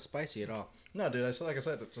 Yeah, it's not spicy at all. No, dude. Like I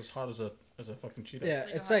said, it's as hot as a fucking Cheeto. Yeah,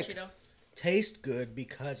 Like it's a hot like Cheeto. tastes good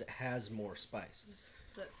because it has more spice. Just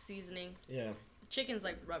that seasoning. Yeah. Chicken's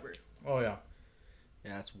like rubber. Oh yeah.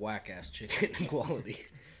 Yeah, it's whack ass chicken quality.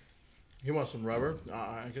 You want some rubber?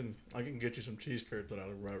 I can get you some cheese curds without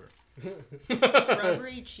a rubber.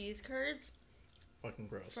 Rubbery cheese curds? Fucking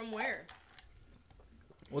gross. From where?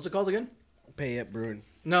 What's it called again? Payette Brewing.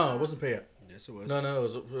 No, it wasn't Payette. Yes, it was. No,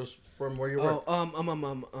 it was from where you work.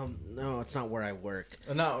 No, it's not where I work.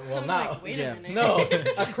 No, well I'm now. like, wait yeah. a minute. No,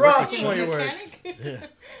 across You from a where you work. mechanic?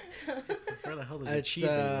 Where the hell does the It's cheese?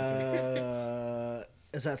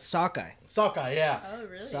 is that Sockeye? Sockeye, yeah. Oh,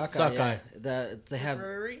 really? Sockeye. Sockeye. Yeah. They have.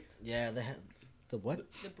 Brewery? Yeah, they have the what?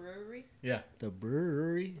 The brewery? Yeah, The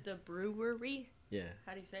brewery. The brewery? Yeah.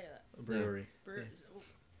 How do you say that? brewery. Brew-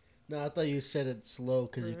 No, I thought you said it slow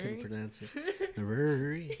because you couldn't Brewery? pronounce it. The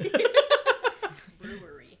brewery.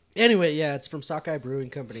 Brewery. Anyway, yeah, it's from Sockeye Brewing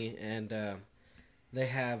Company, and they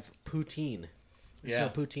have poutine. Yeah. So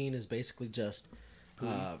poutine is basically just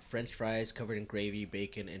French fries covered in gravy,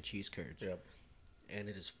 bacon, and cheese curds. Yep. And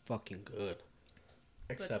it is fucking good.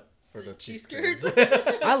 Except for the cheese curds. curds.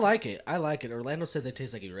 I like it. Orlando said they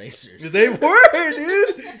taste like erasers. They were,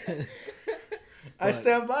 dude. I But-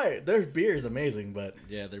 stand by it. Their beer is amazing, but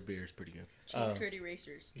Yeah, their beer is pretty good. Cheese curd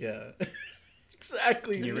erasers. yeah,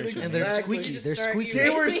 exactly. Can you dude, erase your And they're exactly. squeaky. You just They're start squeaky. They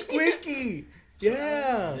were Erasing. squeaky.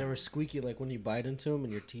 Yeah, They were squeaky, like when you bite into them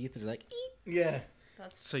and your teeth are like, eek. yeah.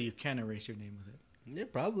 That's So you can erase your name with it. Yeah,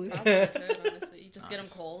 probably. probably good, honestly. You just get them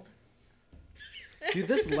Nice. cold. Dude,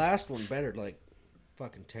 this last one better, like,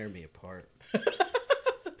 fucking tear me apart.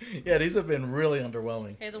 Yeah, these have been really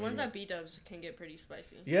underwhelming. Hey, the ones at B-Dubs can get pretty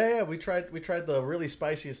spicy. Yeah, we tried the really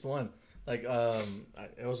spiciest one. Like,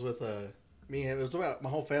 it was with me and it was about my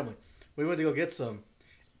whole family. We went to go get some,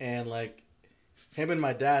 and like, him and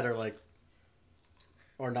my dad are like,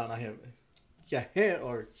 or not him, yeah,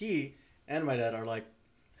 he and my dad are like,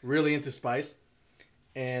 really into spice,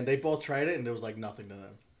 and they both tried it, and it was like nothing to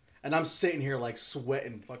them. And I'm sitting here like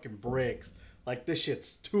sweating fucking bricks, like this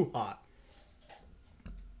shit's too hot.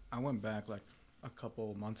 I went back like a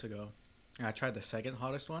couple months ago, and I tried the second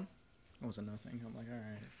hottest one. It was a nothing. I'm like, all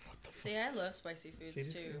right. See, I love spicy foods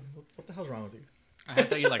See, too. what the hell's wrong with you? I had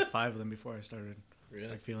to eat like 5 of them before I started Really?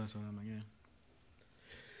 like feeling something. I'm like, yeah.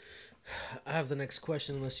 I have the next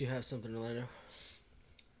question, unless you have something, Orlando.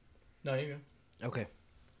 No, you go. Okay.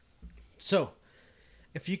 So,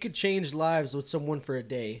 if you could change lives with someone for a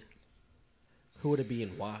day, who would it be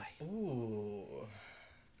and why? Ooh.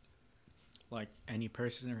 Like any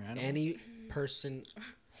person or animal. Any person.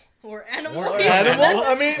 Or animal. Or Animal?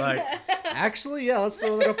 I mean, Like, Actually, yeah, let's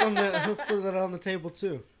throw that on the table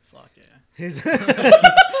too. fuck yeah. He's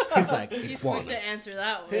like He's quick iguana. to answer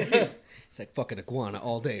that one. It's like fucking iguana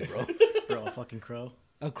all day, bro. Bro, a fucking crow.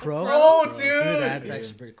 A crow? Oh, Bro, dude. That's Yeah.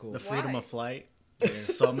 actually pretty cool. The freedom Why? of flight.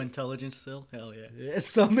 There's some intelligence still. Hell yeah. Yeah,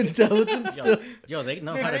 some intelligence Yo, still. yo, they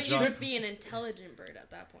know Dude, how Why to don't you draw. just be an intelligent bird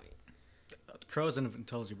at that point? Crow's an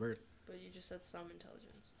intelligent bird. But you just said some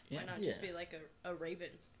intelligence. Yeah. Why not just Yeah. be like a raven?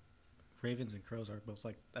 Ravens and crows are both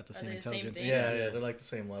like at the Are same they the same intelligence. thing? Yeah, they're like the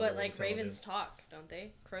same level. But of like intelligence. ravens talk, don't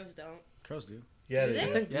they? Crows don't. Crows do. Yeah, Do they they?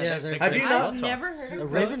 do. think- Yeah, yeah, they- they're- Have you they not- all I've talk. never heard A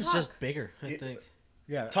of raven's talk. just bigger, I Yeah. think.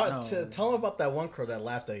 Yeah. Tell no. them about that one crow that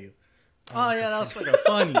laughed at you. Oh yeah, that was fucking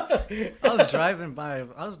funny. I was driving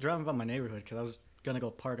by my neighborhood because I was gonna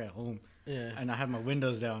go park at home, Yeah. and I had my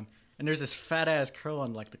windows down, and there's this fat ass crow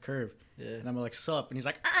on like the curb, Yeah. and I'm like, "Sup?" and he's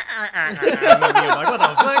like, I'm like, "What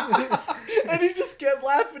the fuck?" And he just kept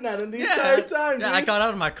laughing at him the entire time, Yeah, dude. I got out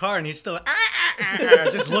of my car, and he's still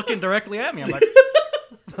just looking directly at me. I'm like,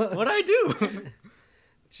 "What'd I do?"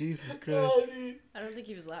 Jesus Christ. Oh, dude. I don't think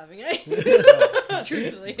he was laughing at you.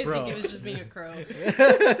 Truthfully, I Bro. think he was just being a crow.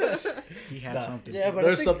 He had Nah. something. Yeah, but I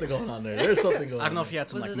There's think- something going on there. There's something going on. I don't know if he had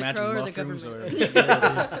some Was like it the magic crow or the mushrooms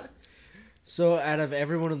government? or. So, out of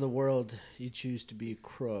everyone in the world, you choose to be a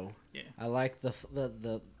crow. Yeah. I like the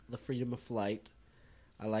freedom of flight.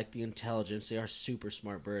 I like the intelligence. They are super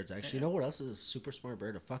smart birds. Actually, you know what else is a super smart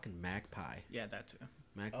bird? A fucking magpie. Yeah, that too.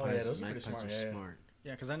 Magpies, those are pretty magpies smart, are yeah. smart.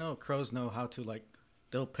 Yeah, because I know crows know how to like.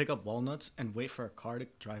 They'll pick up walnuts and wait for a car to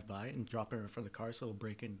drive by and drop it in front of the car so it'll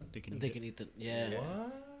break in. They can eat They it. can eat the yeah.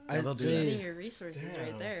 What? I, Yeah, they'll do they- that. Using your resources Damn.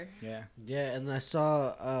 right there. Yeah. Yeah, and I saw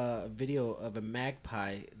a video of a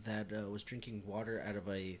magpie that was drinking water out of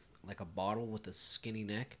a bottle with a skinny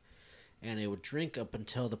neck, and it would drink up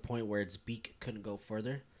until the point where its beak couldn't go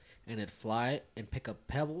further, and it'd fly and pick up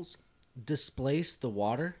pebbles, displace the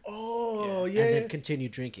water, Oh, and yeah. then continue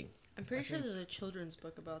drinking. I'm pretty sure there's a children's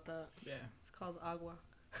book about that. Yeah. It's called Agua.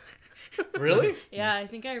 Really? Yeah, I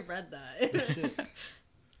think I read that.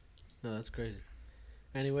 No, that's crazy.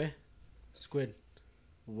 Anyway, Squid,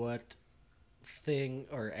 what thing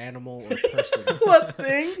or animal or person What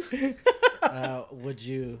thing? would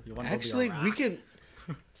you? You wanna go be a Actually, we rock? can.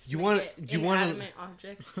 Just You make want it you want to? inanimate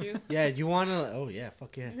objects too. Yeah, you want to? Oh yeah,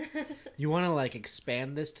 fuck yeah. You want to like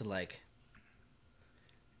expand this to like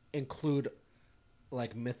include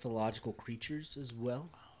like mythological creatures as well?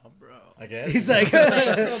 Oh, bro. I guess. He's like,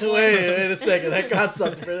 wait a second. I got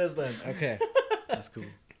something for this then. okay. That's cool.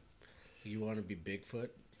 You want to be Bigfoot,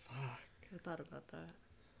 I thought about that.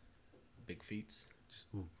 Big Feets,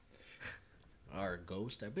 or a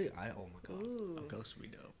ghost? Oh my god, Ooh. A ghost would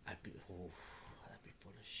be dope. I'd be. Oh, that'd be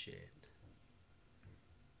fun as shit.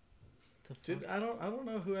 The fuck? Dude, I don't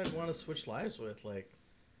know who I'd want to switch lives with. Like,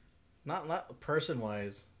 not person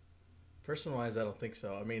wise. Person wise, I don't think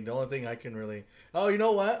so. I mean, the only thing I can really. Oh, you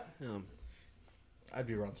know what? I'd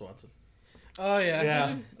be Ron Swanson. Oh yeah.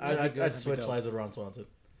 Yeah, That's I'd, good. I'd switch dope. lives with Ron Swanson.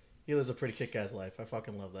 He lives a pretty kick-ass life. I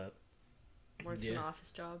fucking love that. Works Yeah. an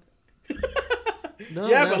office job. No,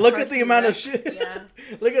 yeah, no. but look Parks at the and amount of Rec, shit. yeah.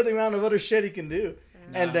 Look at the amount of other shit he can do,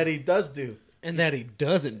 and that he does do. And that he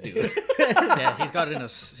doesn't do it. Yeah,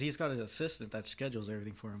 he's got his assistant that schedules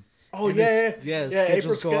everything for him. Oh And yeah, his- yeah, his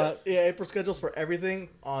April schedules go out. Yeah, April schedules for everything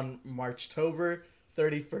on March-tober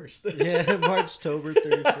 31st. Yeah, March-tober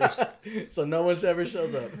 31st. So no one ever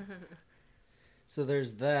shows up. So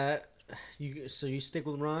there's that. You stick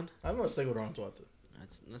with Ron? I'm gonna stick with Ron Swanson.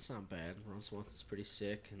 That's not bad. Ron Swanson's pretty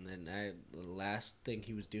sick. And then the last thing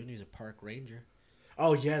he was doing, he was a park ranger.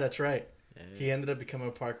 Oh yeah, that's right. Yeah. He ended up becoming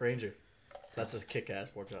a park ranger. That's a kick-ass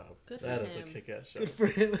job. Good for That is a him. kick-ass job. Good for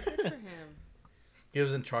him. Good for him. He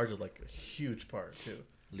was in charge of like a huge park too.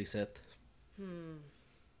 Lisette.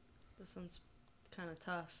 This one's kind of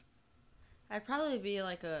tough. I'd probably be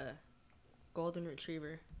like a golden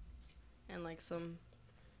retriever, and like some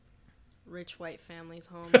rich white family's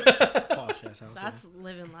home. Posh ass house. That's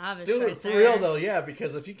living lavish, Dude, right for there. real though, yeah,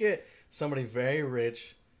 because if you get somebody very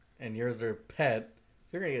rich and you're their pet,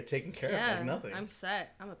 you're gonna get taken care of Yeah, like nothing. I'm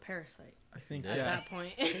set. I'm a parasite I think. at Yeah. that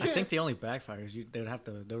point. I think the only backfires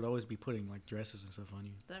they would always be putting like dresses and stuff on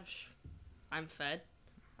you. I'm fed.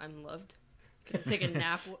 I'm loved. Could take a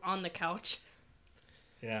nap on the couch.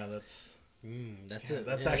 Yeah, that's That's yeah, it.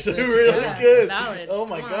 that's Yeah, actually it's really Yeah, good. valid. Oh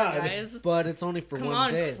my Come on, god. guys. But it's only for Come one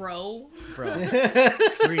on, day. crow. Bro,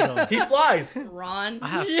 freedom. He flies. Ron. I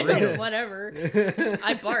have freedom. Whatever.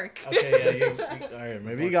 I bark. Okay, yeah, all right,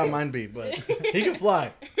 maybe you got mine beat, but he can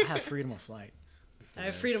fly. I have freedom of flight. I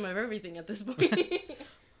have freedom of everything at this point.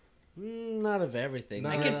 Not of everything. No.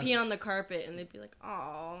 I could pee on the carpet and they'd be like,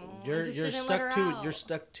 "Oh, You're just you're didn't let her stuck to out." you're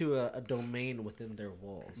stuck to a domain within their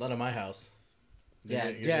walls. Not in my house. Yeah,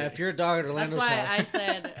 You're- yeah. If you're a dog at That's Orlando's why house, I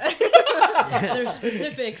said. There's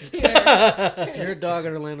specifics here. If you're a dog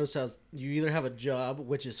at Orlando's house, you either have a job,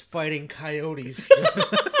 which is fighting coyotes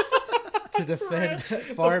to defend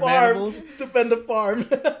farm animals, defend the farm.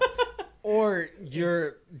 or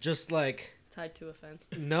you're just like Tied to a fence.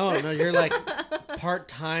 no, you're like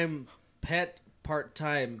part-time pet,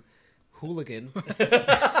 part-time hooligan,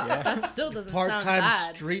 That still doesn't sound part-time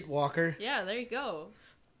bad. streetwalker. Yeah, there you go.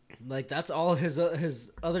 Like that's all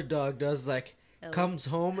his other dog does. Like Ellie. comes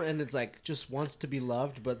home and it's like just wants to be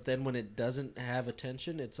loved, but then when it doesn't have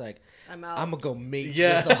attention, it's like I'm out. I'm gonna go mate.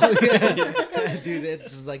 Yeah. with all- yeah. Dude, it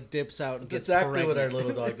just like dips out and That's gets exactly what our pregnant.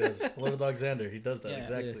 little dog does. Little dog Xander, he does that Yeah.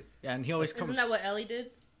 exactly. Yeah, and he always comes. Isn't that what Ellie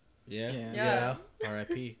did? Yeah. Yeah. Yeah.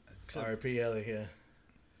 R.I.P. R.I.P. Ellie. Yeah.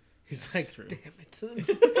 He's like, True. damn it.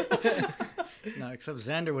 No, except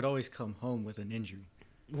Xander would always come home with an injury.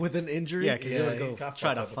 With an injury, Yeah, 'cause he would he go got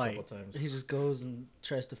try fucked to up a fight. couple times. he just goes and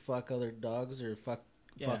tries to fuck other dogs or fuck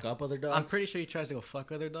Yeah. up other dogs. I'm pretty sure he tries to go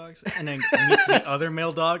fuck other dogs, and then meets the other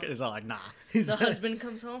male dog, and is all like, nah. He's The like, husband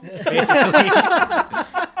comes home. Basically,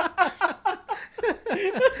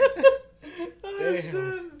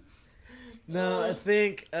 damn. No, I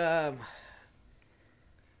think damn.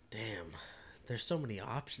 There's so many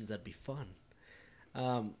options that'd be fun.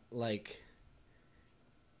 Like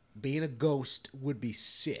being a ghost would be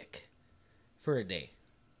sick for a day.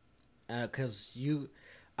 Cause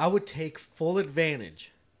I would take full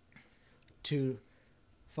advantage to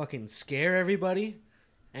fucking scare everybody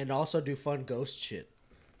and also do fun ghost shit.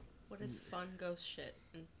 What does fun ghost shit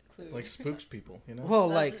include? Like spooks people, you know. Well,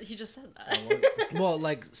 That's- like he just said that. well,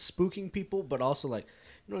 like spooking people, but also like,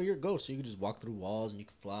 you know, you're a ghost, so you can just walk through walls and you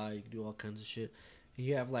can fly, you can do all kinds of shit.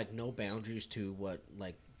 You have like no boundaries to what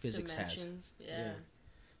like physics has. Dimensions. Yeah. Yeah.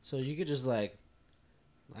 So you could just like,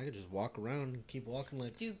 I could just walk around and keep walking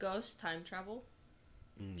like. Do ghosts time travel?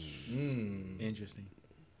 interesting.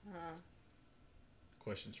 Huh.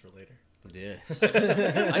 Questions for later. Yeah.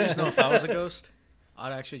 I just know if I was a ghost,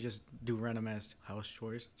 I'd actually just do random ass house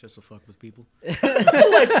chores just to fuck with people. Wash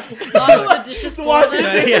the dishes for Wash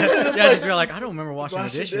them. Yeah, just be like, I don't remember washing the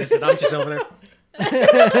Wash the dishes, and I'm just over there.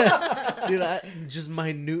 Dude, I just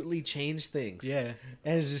minutely change things. Yeah.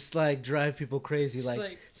 And just like drive people crazy. Just Like,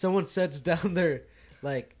 like- someone sets down their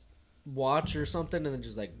like watch or something and then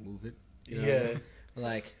just like move it. You know? Yeah.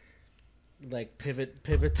 Like pivot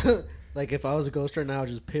the, like if I was a ghost right now, I would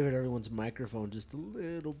just pivot everyone's microphone just a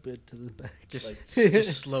little bit to the back. Just, Like-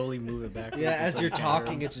 just slowly move it back. Yeah, as you're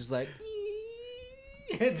talking, it's just like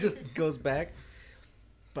it just goes back.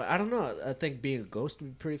 But I don't know. I think being a ghost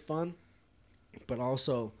would be pretty fun, but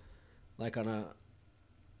also like on a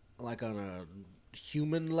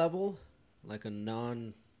human level, like a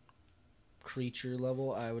non-creature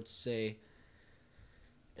level, I would say.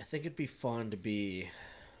 I think it'd be fun to be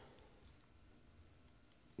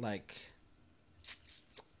like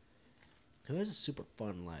who has a super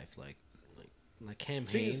fun life, like Cam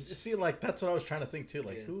Haynes. See, like that's what I was trying to think too.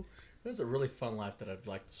 Like Yeah. who has a really fun life that I'd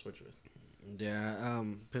like to switch with? Yeah,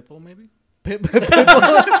 Pitbull, maybe? Pitbull.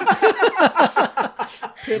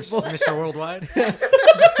 Mr. Worldwide?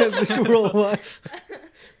 Mr. Worldwide.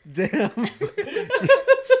 Damn.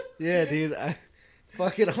 Yeah, dude. I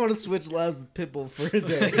want to switch lives with Pitbull for a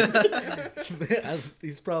day.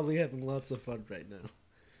 He's probably having lots of fun right now.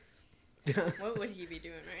 What would he be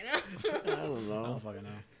doing right now? I don't I know. don't fucking know.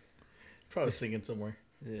 Probably singing somewhere.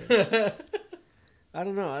 Yeah. I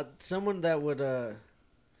don't know. Someone that would that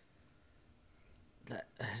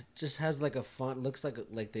just has like a fun, looks like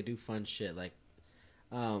they do fun shit. Like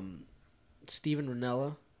Steven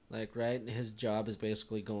Ranella, like, right? His job is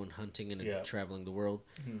basically going hunting and Yeah. traveling the world.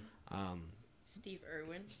 Mhm. Steve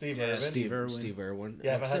Irwin. Steve Yeah, Irwin. Steve Irwin. Steve Irwin.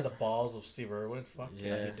 Yeah, if I had Except- the balls of Steve Irwin, fuck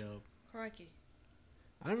Yeah. That'd be dope. Crikey.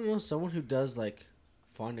 I don't know, someone who does like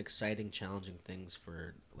fun, exciting, challenging things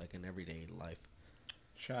for like an everyday life.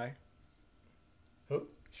 Shy. Who?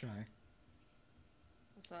 Shy.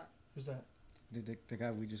 What's that? Who's that? The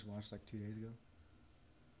guy we just watched like 2 days ago.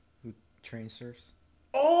 Who train surfs.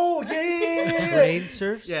 Oh yeah. Train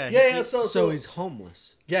surfs? Yeah. Yeah, So he's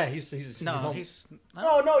homeless. yeah, he's No, home. he's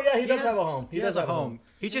No, yeah, he does has- have a home. He does have a home.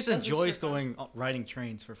 He Just just does this enjoys for fun. going riding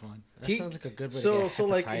trains for fun. That He- sounds like a good way So to get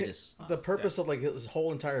like hepatitis. the purpose of like his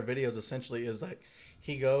whole entire videos essentially is like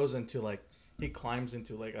he goes into like he climbs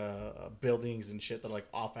into like buildings and shit that are like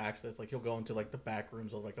off access. Like he'll go into like the back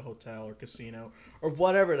rooms of like a hotel or casino or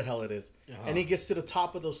whatever the hell it is, and he gets to the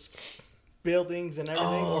top of those buildings and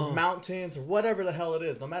everything or mountains or whatever the hell it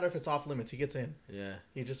is. No matter if it's off limits, he gets in. Yeah,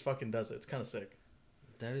 He just fucking does it. It's kind of sick.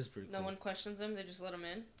 that is pretty No cool. one questions him. They just let him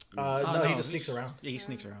in. Oh, No, he just sneaks around. Yeah, he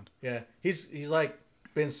sneaks around. Yeah, he's like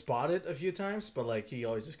been spotted a few times, but like he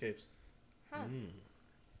always escapes. Huh.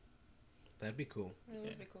 That'd be cool. That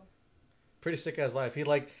would be cool. Pretty sick ass life. He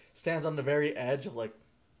like stands on the very edge of like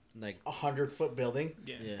Like, 100-foot building,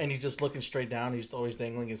 Yeah. yeah. and he's just looking straight down. He's always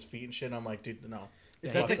dangling his feet and shit. And I'm like, dude, no.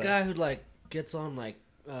 Is Yeah, that the fuck guy who like gets on like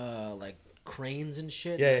cranes and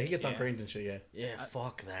shit? Yeah, he gets on Yeah. cranes and shit. Yeah. Yeah,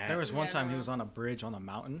 fuck that. There was one Yeah, time he no. was on a bridge on a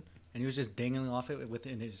mountain, and he was just dangling off it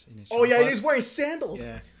within his. Oh yeah, and shot he's wearing sandals. put.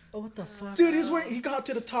 Yeah. Oh, what the fuck? Dude, he got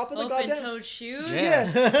to the top of the goddamn. Open-toed shoes.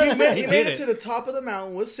 Yeah. He made He did it it. to the top of the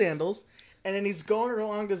mountain with sandals, and then he's going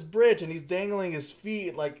along this bridge, and he's dangling his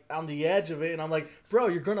feet like on the edge of it, and I'm like, bro,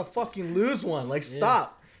 you're gonna fucking lose one. Like,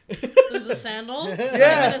 stop. Lose a sandal.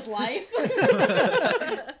 Yeah. In his life.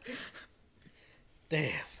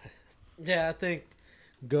 Damn. Yeah, I think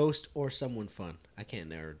ghost or someone fun. I can't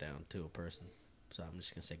narrow it down to a person, so I'm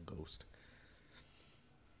just gonna say ghost.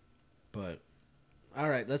 But all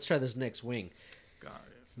right, let's try this next wing. Got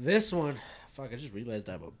This one, fuck! I just realized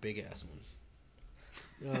I have a big ass one.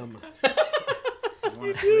 it. You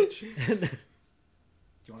want to switch? Do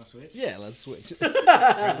you want to switch? Yeah, let's switch.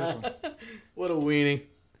 Try this one. What a weenie.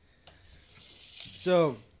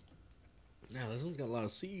 So, now this one's got a lot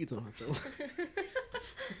of seeds on it though.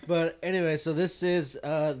 But anyway, so this is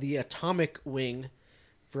the Atomic Wing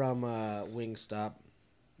from Wingstop,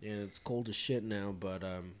 and it's cold as shit now, but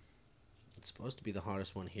it's supposed to be the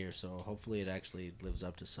hottest one here, so hopefully it actually lives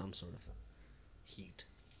up to some sort of heat.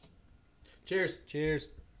 Cheers. Cheers.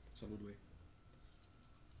 So would we?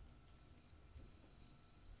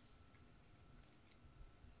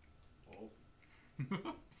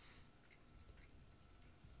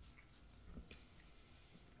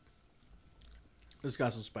 This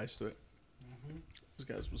got some spice to it. This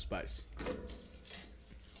got some spice.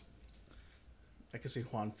 I can see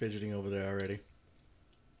Juan fidgeting over there already.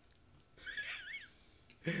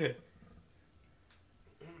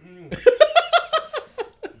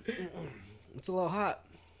 It's a little hot.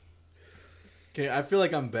 Okay, I feel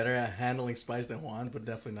like I'm better at handling spice than Juan, but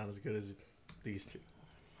definitely not as good as these two.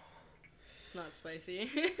 It's not spicy.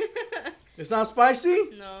 It's not spicy?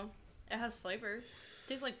 No. It has flavor.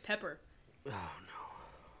 Tastes like pepper. Oh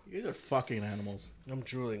no, You guys are fucking animals. I'm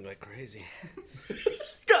drooling like crazy.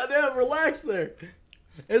 Goddamn, relax there.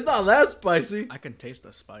 It's not that spicy. I can taste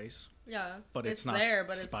the spice, Yeah. but it's not there,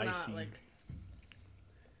 but it's spicy. not like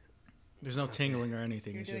There's no tingling or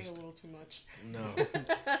anything. you're It's doing just a little too much. No,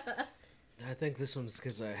 I think this one's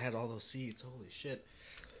because I had all those seeds. Holy shit!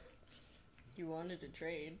 You wanted to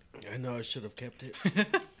trade. I know I should have kept it.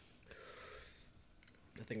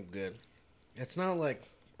 I think I'm good. It's not like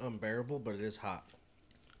unbearable, but it is hot.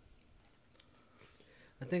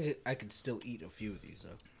 I think I could still eat a few of these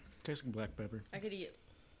though. tastes like black pepper. I could eat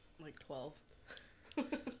like 12.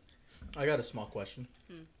 I got a small question.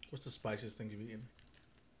 Hmm. What's the spiciest thing you've eaten?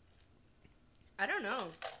 I don't know.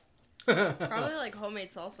 Probably like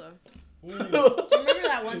homemade salsa. Do you remember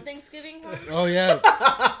that one Thanksgiving one? Oh yeah,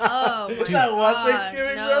 Oh my That one god.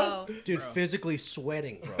 Thanksgiving, no. dude, Bro. physically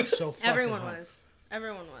sweating, bro. So fucking Everyone hot. was.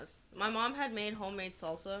 Everyone was. My mom had made homemade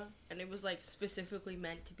salsa, and it was like specifically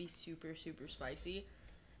meant to be super, super spicy.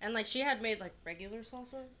 And like she had made like regular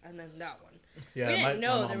salsa, and then that one. Yeah, we my didn't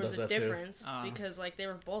know mom there was does a that too. difference Uh. because like they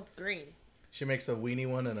were both green. She makes a weenie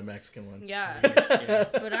one and a Mexican one. Yeah. Yeah.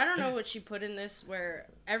 But I don't know what she put in this where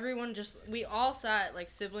everyone just we all sat like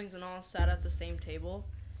siblings and all sat at the same table,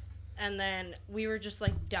 and then we were just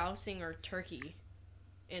like dousing our turkey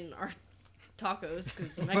in our tacos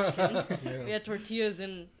because Mexicans Yeah. we had tortillas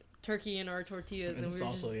and turkey in our tortillas And and we were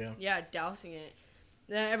salsa, just yeah. dousing it.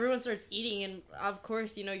 Then everyone starts eating and of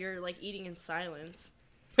course you're like eating in silence,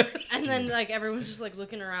 and then like everyone's just like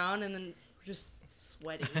looking around and then we're just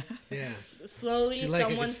sweating. Yeah, Slowly, Dude, like, I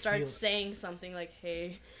someone could starts feel it. saying something like,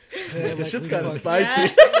 "Hey." This shit's we kind of fuck-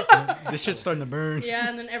 spicy. Yeah. This shit's starting to burn. Yeah,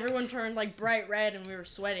 and then everyone turned like bright red, and we were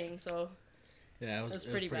sweating. So Yeah, it was That's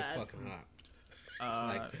pretty pretty bad. fucking hot.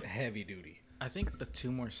 Uh, Like heavy duty. I think the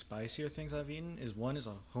two more spicier things I've eaten is one is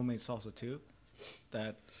a homemade salsa too,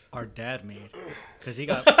 that our dad made, because he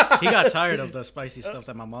got tired of the spicy stuff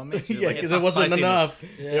that my mom made. She was Yeah, like, because "It's it not wasn't spicy enough.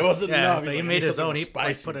 Yeah. It wasn't Yeah, enough. so He's he like, made "Need his something own. He like,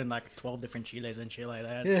 spicy." put in like 12 different chiles and shit like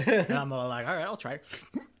that. Yeah. And I'm all like, all right, I'll try it.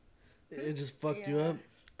 It just fucked you Yeah. up.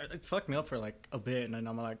 It fucked me up for like a bit, and then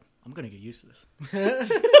I'm like, I'm gonna get used to this.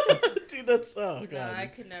 Dude, that's oh no, god. I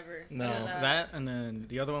could never. No. do That and then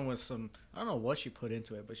the other one was some, I don't know what she put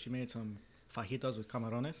into it, but she made some fajitas with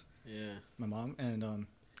camarones. Yeah. My mom, and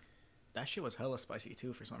that shit was hella spicy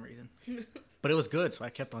too for some reason. But it was good, so I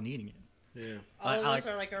kept on eating it. Yeah. All of I us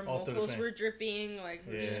are like our all through the vocals thing. were dripping, like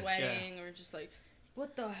we're Yeah. sweating, or just like,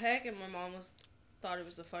 what the heck? And my mom thought it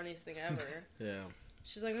was the funniest thing ever. Yeah.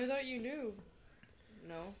 She's like, I thought you knew.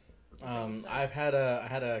 No. I had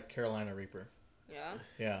a Carolina Reaper. Yeah.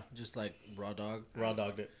 Yeah, Just like raw dog. raw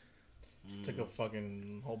dogged it. Just took a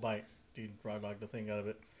fucking whole bite. Dude, raw dogged the thing out of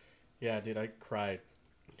it. Yeah, dude, I cried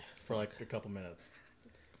for like a couple minutes.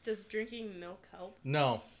 Does drinking milk help?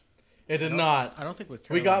 No, it did not. I don't think with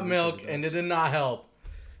We got Carolina milk Reapers and it does. did not help.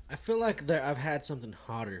 I feel like I've had something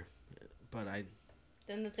hotter, but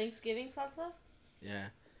Then the Thanksgiving salsa? yeah.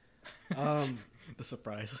 The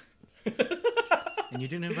surprise. And you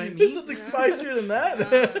didn't invite me? There's something spicier than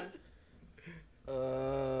that.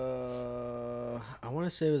 I want to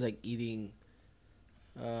say it was like eating,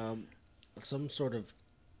 some sort of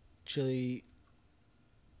chili,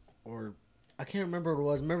 or I can't remember what it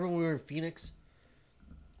was. Remember when we were in Phoenix?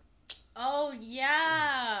 Oh,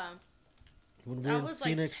 yeah. When we were That in was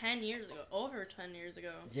Phoenix. like 10 years ago. Over 10 years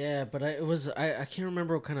ago. Yeah, but I can't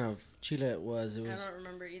remember what kind of chile it was. It I was don't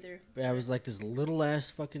remember either. yeah, it was like this little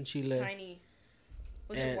ass fucking chile. Tiny.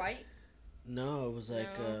 Was And- it white? No, it was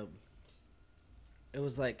like No. it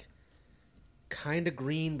was like kind of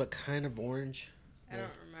green but kind of orange. I don't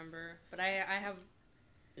remember. But I have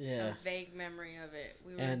Yeah. a vague memory of it.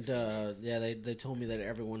 We were And in Phoenix. yeah, they told me that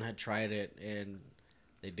everyone had tried it and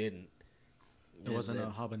they didn't. It And wasn't a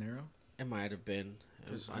that- habanero? It might have been.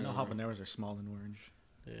 Because I know don't habaneros are small and orange.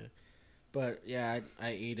 Yeah, but yeah, I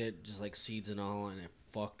ate it just like seeds and all, and it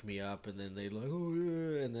fucked me up. And then they like, oh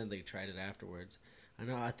yeah, and then they tried it afterwards. I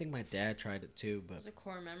know. I think my dad tried it too, It but was a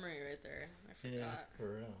core memory right there. I Yeah. forgot.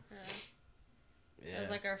 For real. Yeah. yeah, It was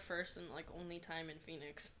like our first and like only time in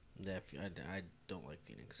Phoenix. yeah, I don't like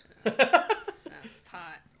Phoenix. It's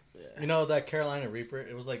hot. Yeah. You know, that Carolina Reaper,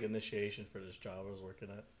 it was like initiation for this job I was working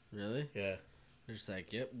at. Really? Yeah. They're just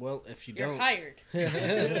like, yep. Well, if you You're don't, hired.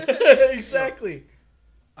 Exactly.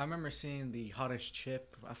 I remember seeing the hottest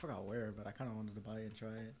chip. I forgot where, but I kind of wanted to buy it and try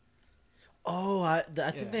it. oh, I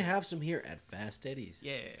think Yeah. they have some here at Fast Eddie's.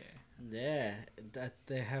 Yeah. Yeah, that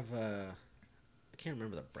they have. I can't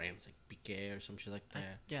remember the brands like Piquet or some shit like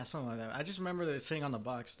that. Yeah, something like that. I just remember it saying on the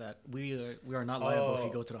box that we are not liable if you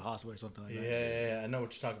Oh. go to the hospital or something like Yeah, that. yeah, yeah. I know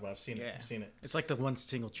what you're talking about. I've seen it. Yeah. I've seen it. It's like the one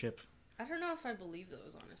single chip. I don't know if I believe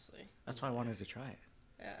those, honestly. That's why I wanted to try it.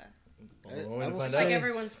 Yeah. Well, I one way to will find say- out. Like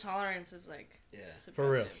everyone's tolerance is like Yeah, For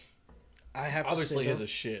real. subjective. I have Obviously, to his say is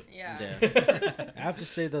shit. Yeah. Yeah. I have to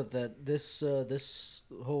say though that this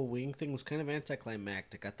whole wing thing was kind of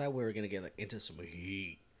anticlimactic. I thought we were gonna get like into some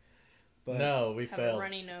heat, but No, we Have a failed.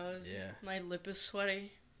 runny nose. Yeah. My lip is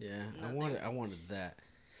sweaty. yeah, Nothing. I wanted that.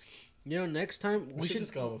 You know, next time We should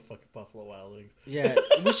just go with fucking Buffalo Wild Wings. Yeah,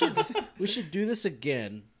 we should do this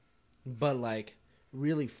again, but like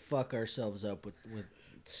really fuck ourselves up with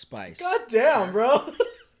spice. God damn, bro.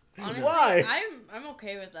 Honestly, Why? I'm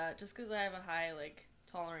okay with that just because I have a high like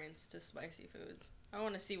tolerance to spicy foods. I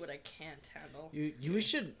want to see what I can't handle.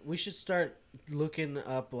 We should start looking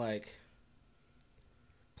up like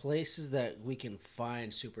places that we can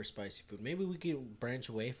find super spicy food. Maybe we could branch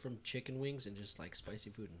away from chicken wings and just like spicy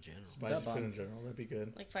food in general, Spicy That food in bomb. general, that'd be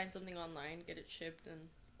good. Like find something online, get it shipped, and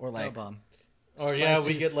or like bomb. Or yeah, we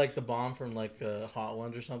spicy- get like the bomb from like Hot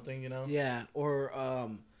Ones or something, you know? yeah, or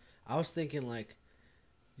I was thinking like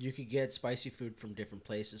you could get spicy food from different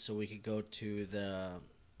places, so we could go to the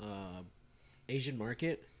Asian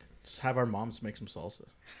market. Just have our moms make some salsa.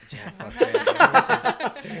 Yeah, fuck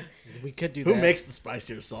that. We could do Who that. makes the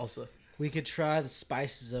spicier salsa? We could try the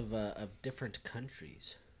spices of different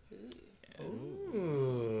countries.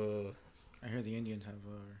 Ooh. I hear the Indians have.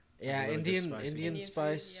 Yeah, really good Indian spicy. Indian Indian food,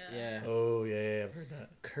 spice. yeah. Yeah. Oh yeah, I've heard that.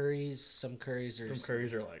 Curries. Some curries are Some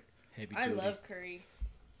curries are like heavy. I duty. love curry.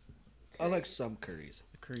 I like Curries. some curries.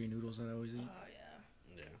 The curry noodles that I always eat. Oh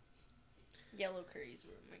yeah, Yeah. yellow curries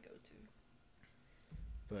were my go-to.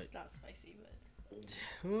 But It's not spicy, but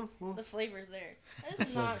well, the flavor's there.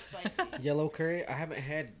 It's not spicy. yellow curry. I haven't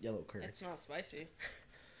had yellow curry. It's not spicy.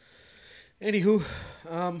 Anywho,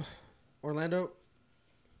 Orlando,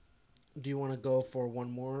 do you want to go for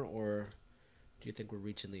one more, or do you think we're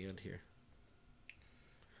reaching the end here?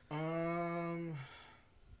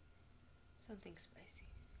 Something spicy.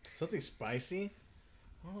 something spicy.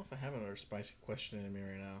 I don't know if I have another spicy question in me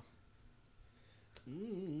right now.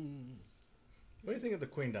 What do you think of the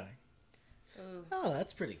queen dying? Ooh, Oh,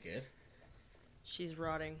 that's pretty good. she's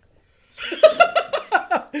rotting.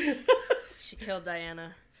 She killed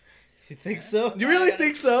Diana. You think so? You really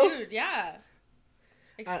think so? Dude, yeah.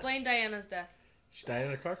 Explain Diana's death. She died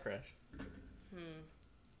in a car crash.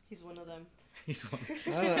 He's one of them. He's one. I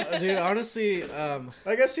don't know, dude. Honestly,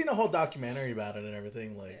 Like I've seen a whole documentary about it and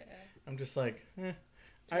everything. Like Yeah. I'm just like, Not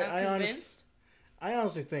I convinced? I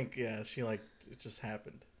honestly think she like it just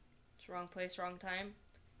happened. It's wrong place, wrong time.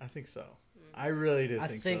 I think so. I really do I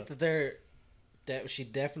think, think so. that she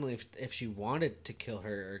definitely, if she wanted to kill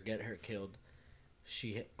her or get her killed,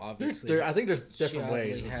 she obviously I think there's she different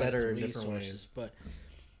ways, obviously has better the and different ways. resources, but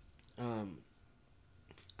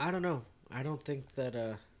I don't know. I don't think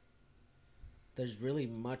that there's really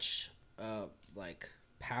much like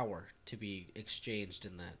power to be exchanged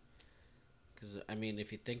in that. Because I mean,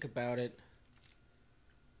 if you think about it,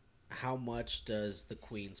 how much does the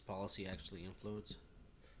Queen's policy actually influence?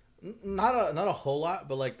 Not a whole lot,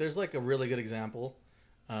 but like there's like a really good example.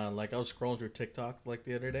 Like I was scrolling through TikTok like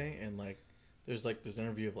the other day, and like there's like this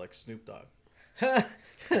interview of like Snoop Dogg,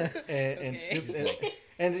 and Snoop,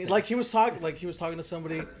 and like he was talking to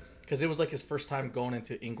somebody because it was like his first time going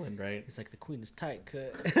into England, right? It's like the Queen is tight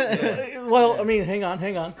cut. Well, I mean, hang on,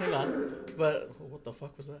 but what the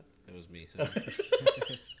fuck was that? It was me. So.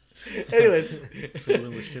 Anyways,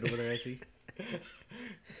 Fooling with shit over there, I see.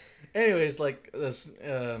 anyways, like this,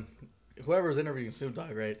 whoever was interviewing Snoop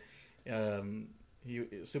Dogg, right?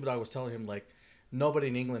 Snoop Dogg was telling him like nobody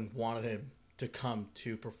in England wanted him to come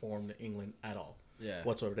to perform to England at all. Yeah.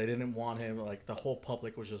 Whatsoever. They didn't want him. Like the whole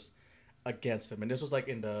public was just against him, and this was like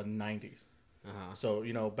in the '90s. Uh-huh.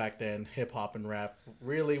 So back then, hip hop and rap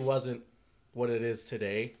really wasn't what it is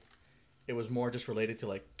today. It was more just related to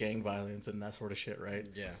like gang violence and that sort of shit, right?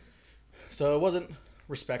 Yeah. So it wasn't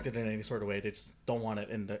respected in any sort of way. They just don't want it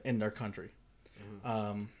in their country.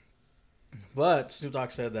 Mm-hmm. But Snoop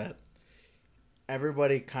Dogg said that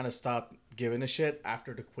everybody kind of stopped giving a shit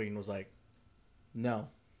after the Queen was like, "No,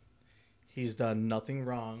 he's done nothing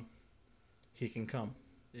wrong. He can come."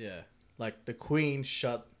 Yeah. Like the Queen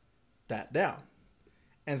shut that down,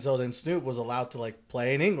 and so then Snoop was allowed to like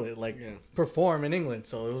play in England, like perform in England.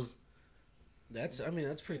 So it was. That's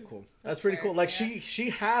pretty cool. That's pretty fair, cool. Like yeah. she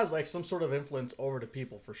has like some sort of influence over the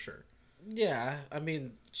people for sure. Yeah, I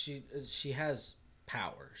mean, she has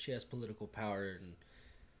power. She has political power,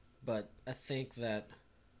 but I think that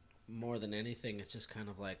more than anything, it's just kind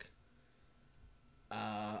of like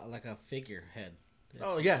a figurehead.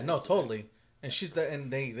 Oh yeah, no, totally. And she's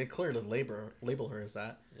and they clearly label her as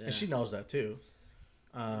that, Yeah. and she knows that too.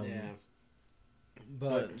 Yeah,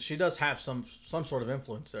 but she does have some sort of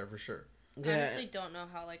influence there for sure. I honestly don't know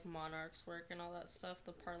how like monarchs work and all that stuff,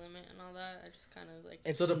 the parliament and all that. I just kind of like.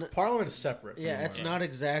 It's So the parliament is separate. From Yeah, the it's monarchy. not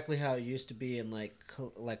exactly how it used to be in like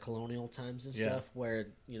colonial times and Yeah. stuff, where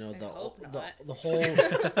I hope not. the whole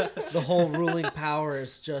the whole ruling power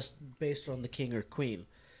is just based on the king or queen.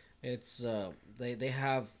 It's they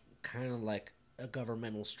have kind of like a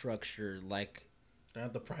governmental structure, like They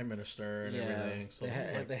have the prime minister and everything. So they,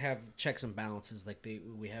 it's they have checks and balances like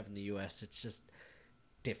we have in the U.S. It's just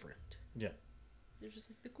different. They're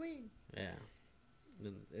just like the queen. Yeah,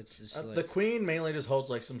 and it's just like, the Queen mainly just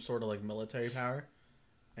holds like some sort of like military power,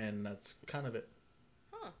 and that's kind of it.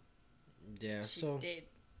 Huh. yeah. She So did.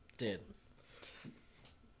 Did.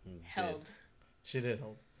 Held. She did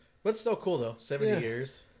hold, but still cool though. 70 Yeah.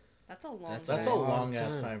 years. That's a long That's That's time. a long long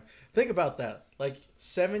ass time. time. Think about that. Like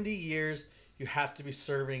 70 years, you have to be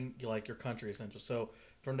serving like your country essentially. So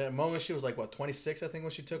from that moment, she was like what 26, I think,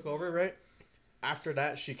 when she took over, right? After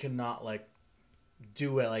that, she cannot like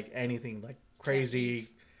do it like anything like crazy,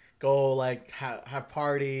 go like have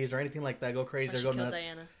parties or anything like that. Go crazy That's or why go she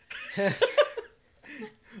killed nuts. Diana.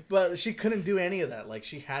 But she couldn't do any of that. Like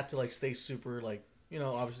she had to like stay super like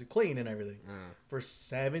obviously clean and everything for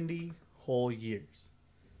 70 whole years.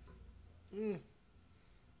 Can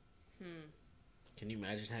you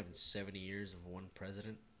imagine having 70 years of one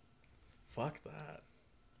president? Fuck that.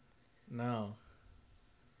 No.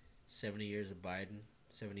 70 years of Biden,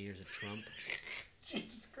 70 years of Trump.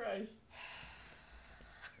 Jesus Christ.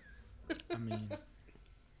 I mean,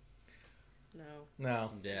 No.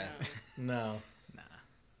 No. Yeah. No. nah.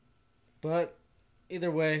 But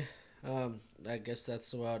either way, I guess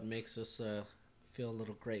that's what makes us feel a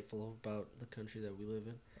little grateful about the country that we live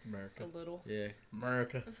in. America. A little. Yeah.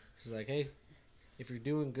 America. It's like, hey, if you're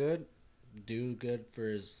doing good, do good for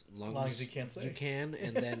as long as you can't say. you can,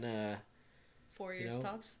 and then 4 years know,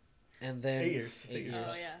 tops. and then 8 years. It's 8 years.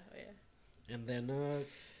 Oh yeah. and then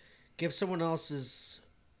give someone else's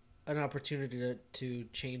an opportunity to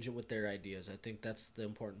change it with their ideas. I think that's the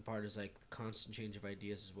important part. Is like the constant change of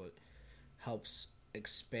ideas is what helps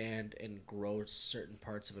expand and grow certain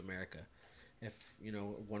parts of America. If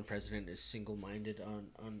one president is single-minded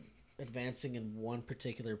on advancing in one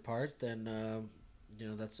particular part, then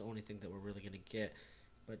that's the only thing that we're really going to get.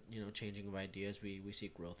 But changing of ideas, we see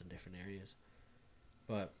growth in different areas.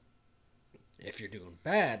 But if you're doing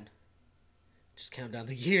bad, just count down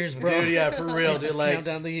the years, bro. Dude, yeah, for real, dude. Just Like, count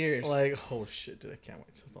down the years. oh shit, dude, I can't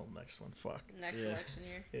wait till the next one. Fuck. Next Yeah. election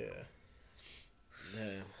year. Yeah.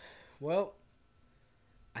 Yeah. Well,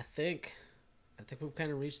 I think we've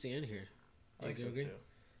kind of reached the end here. I think You so agree? too.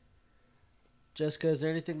 Jessica, is there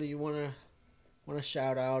anything that you want to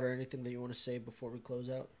shout out or anything that you want to say before we close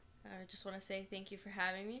out? I just want to say thank you for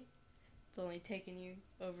having me. It's only taken you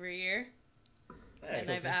over a year, and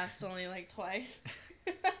I've asked only like twice.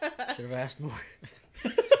 Should have asked more.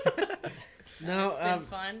 No, it's been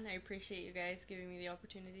fun. I appreciate you guys giving me the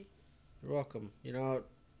opportunity. You're welcome. You know,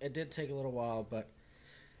 it did take a little while, but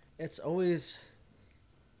it's always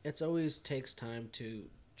takes time to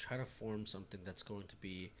try to form something that's going to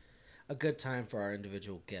be a good time for our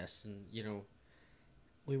individual guests. And, you know,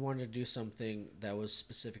 we wanted to do something that was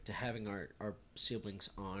specific to having our siblings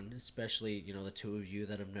on, especially, you know, the two of you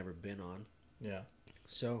that have never been on. Yeah.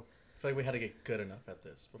 So I feel like we had to get good enough at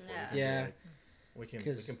this before. Yeah. We can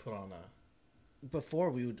put on a. Before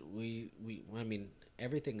I mean,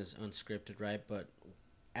 everything is unscripted, right? But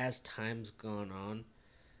as time's gone on,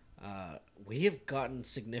 we have gotten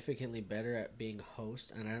significantly better at being host,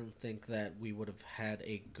 and I don't think that we would have had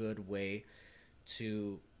a good way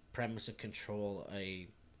to premise and control a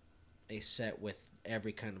set with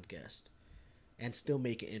every kind of guest and still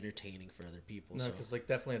make it entertaining for other people. No, because like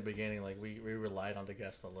definitely in the beginning, like we relied on the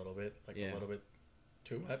guests a little bit, a little bit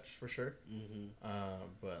too much for sure. Mm-hmm.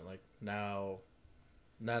 But like now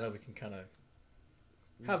that we can kind of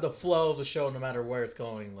have the flow of the show, no matter where it's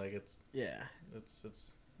going, like it's.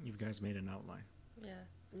 You guys made an outline.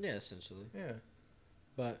 Yeah, Essentially. Yeah.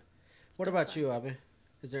 But what about you, Abe?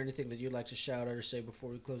 Is there anything that you'd like to shout out or say before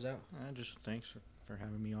we close out? Just thanks for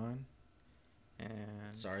having me on. And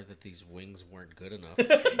Sorry that these wings weren't good enough.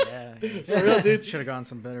 yeah, For real, dude. Should have gotten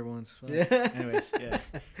some better ones. But anyways, yeah.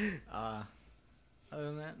 Other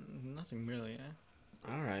than that, nothing really.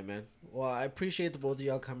 Yeah. All right, man. Well, I appreciate the both of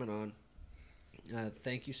y'all coming on.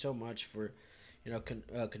 Thank you so much for, you know,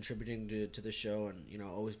 contributing to the show and, you know,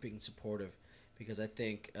 always being supportive, because I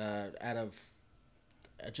think out of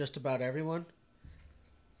just about everyone,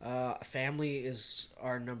 family is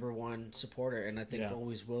our number one supporter, and I think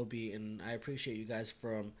always will be. And I appreciate you guys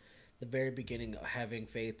from the very beginning having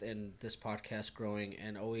faith in this podcast growing,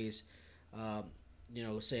 and always, you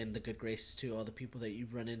know, saying the good graces to all the people that you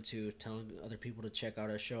run into, telling other people to check out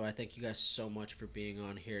our show. I thank you guys so much for being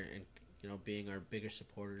on here and, you know, being our biggest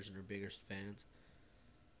supporters and our biggest fans.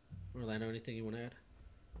 Orlando, anything you want to add?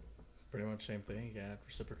 Pretty much same thing. Yeah,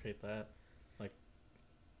 reciprocate that. Like,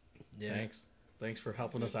 Yeah. Thanks for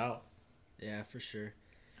helping us out. Yeah, for sure.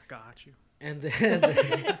 I got you. And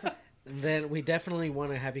then we definitely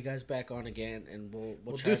want to have you guys back on again, and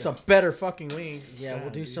we'll do some better fucking wings. Yeah, we'll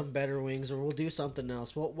do some better wings, or we'll do something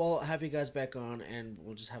else. We'll have you guys back on, and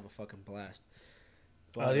we'll just have a fucking blast.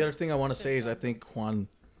 But, the other thing I want to say is I think Juan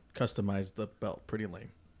customized the belt pretty lame.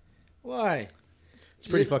 Why? It's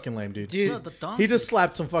pretty fucking lame, dude. No, the donkey. He just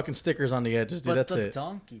slapped some fucking stickers on the edges, dude. But That's the it.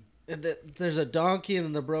 donkey. There's a donkey and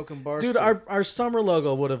then the broken bar. Dude, our summer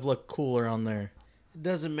logo would have looked cooler on there. It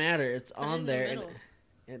doesn't matter. It's Put it on in the there, middle.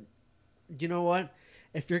 and you know what?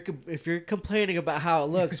 If you're complaining about how it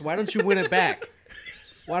looks, why don't you win it back?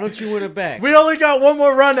 Why don't you win it back? We only got one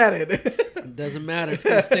more run at it. It doesn't matter. It's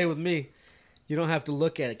gonna stay with me. You don't have to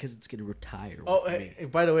look at it because it's gonna retire. Oh, with me. hey,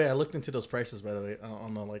 by the way, I looked into those prices. By the way,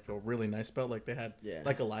 on like a really nice belt, like they had, Yeah.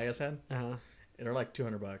 like Elias had, Uh-huh. and they're like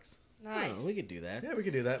 $200. Nice. Oh, we could do that. Yeah, we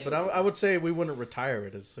could do that, Yeah, but we I would say we wouldn't retire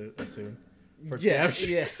it as soon. For Yeah, damn sure.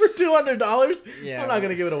 yeah. For $200, Yeah, I'm not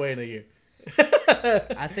gonna give it away in a year.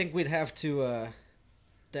 I think we'd have to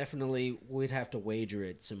definitely we'd have to wager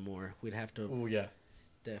it some more. We'd have to Oh yeah.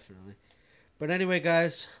 definitely. But anyway,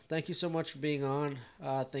 guys, thank you so much for being on.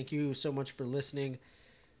 Thank you so much for listening,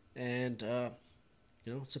 and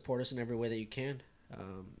you know, support us in every way that you can.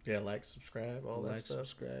 Yeah, like, subscribe, all that stuff.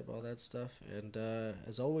 Subscribe, all that stuff, and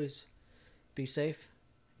as always, be safe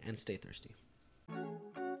and stay thirsty.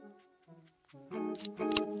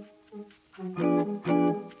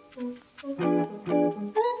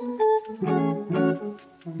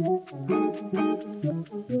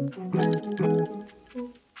 Thank you.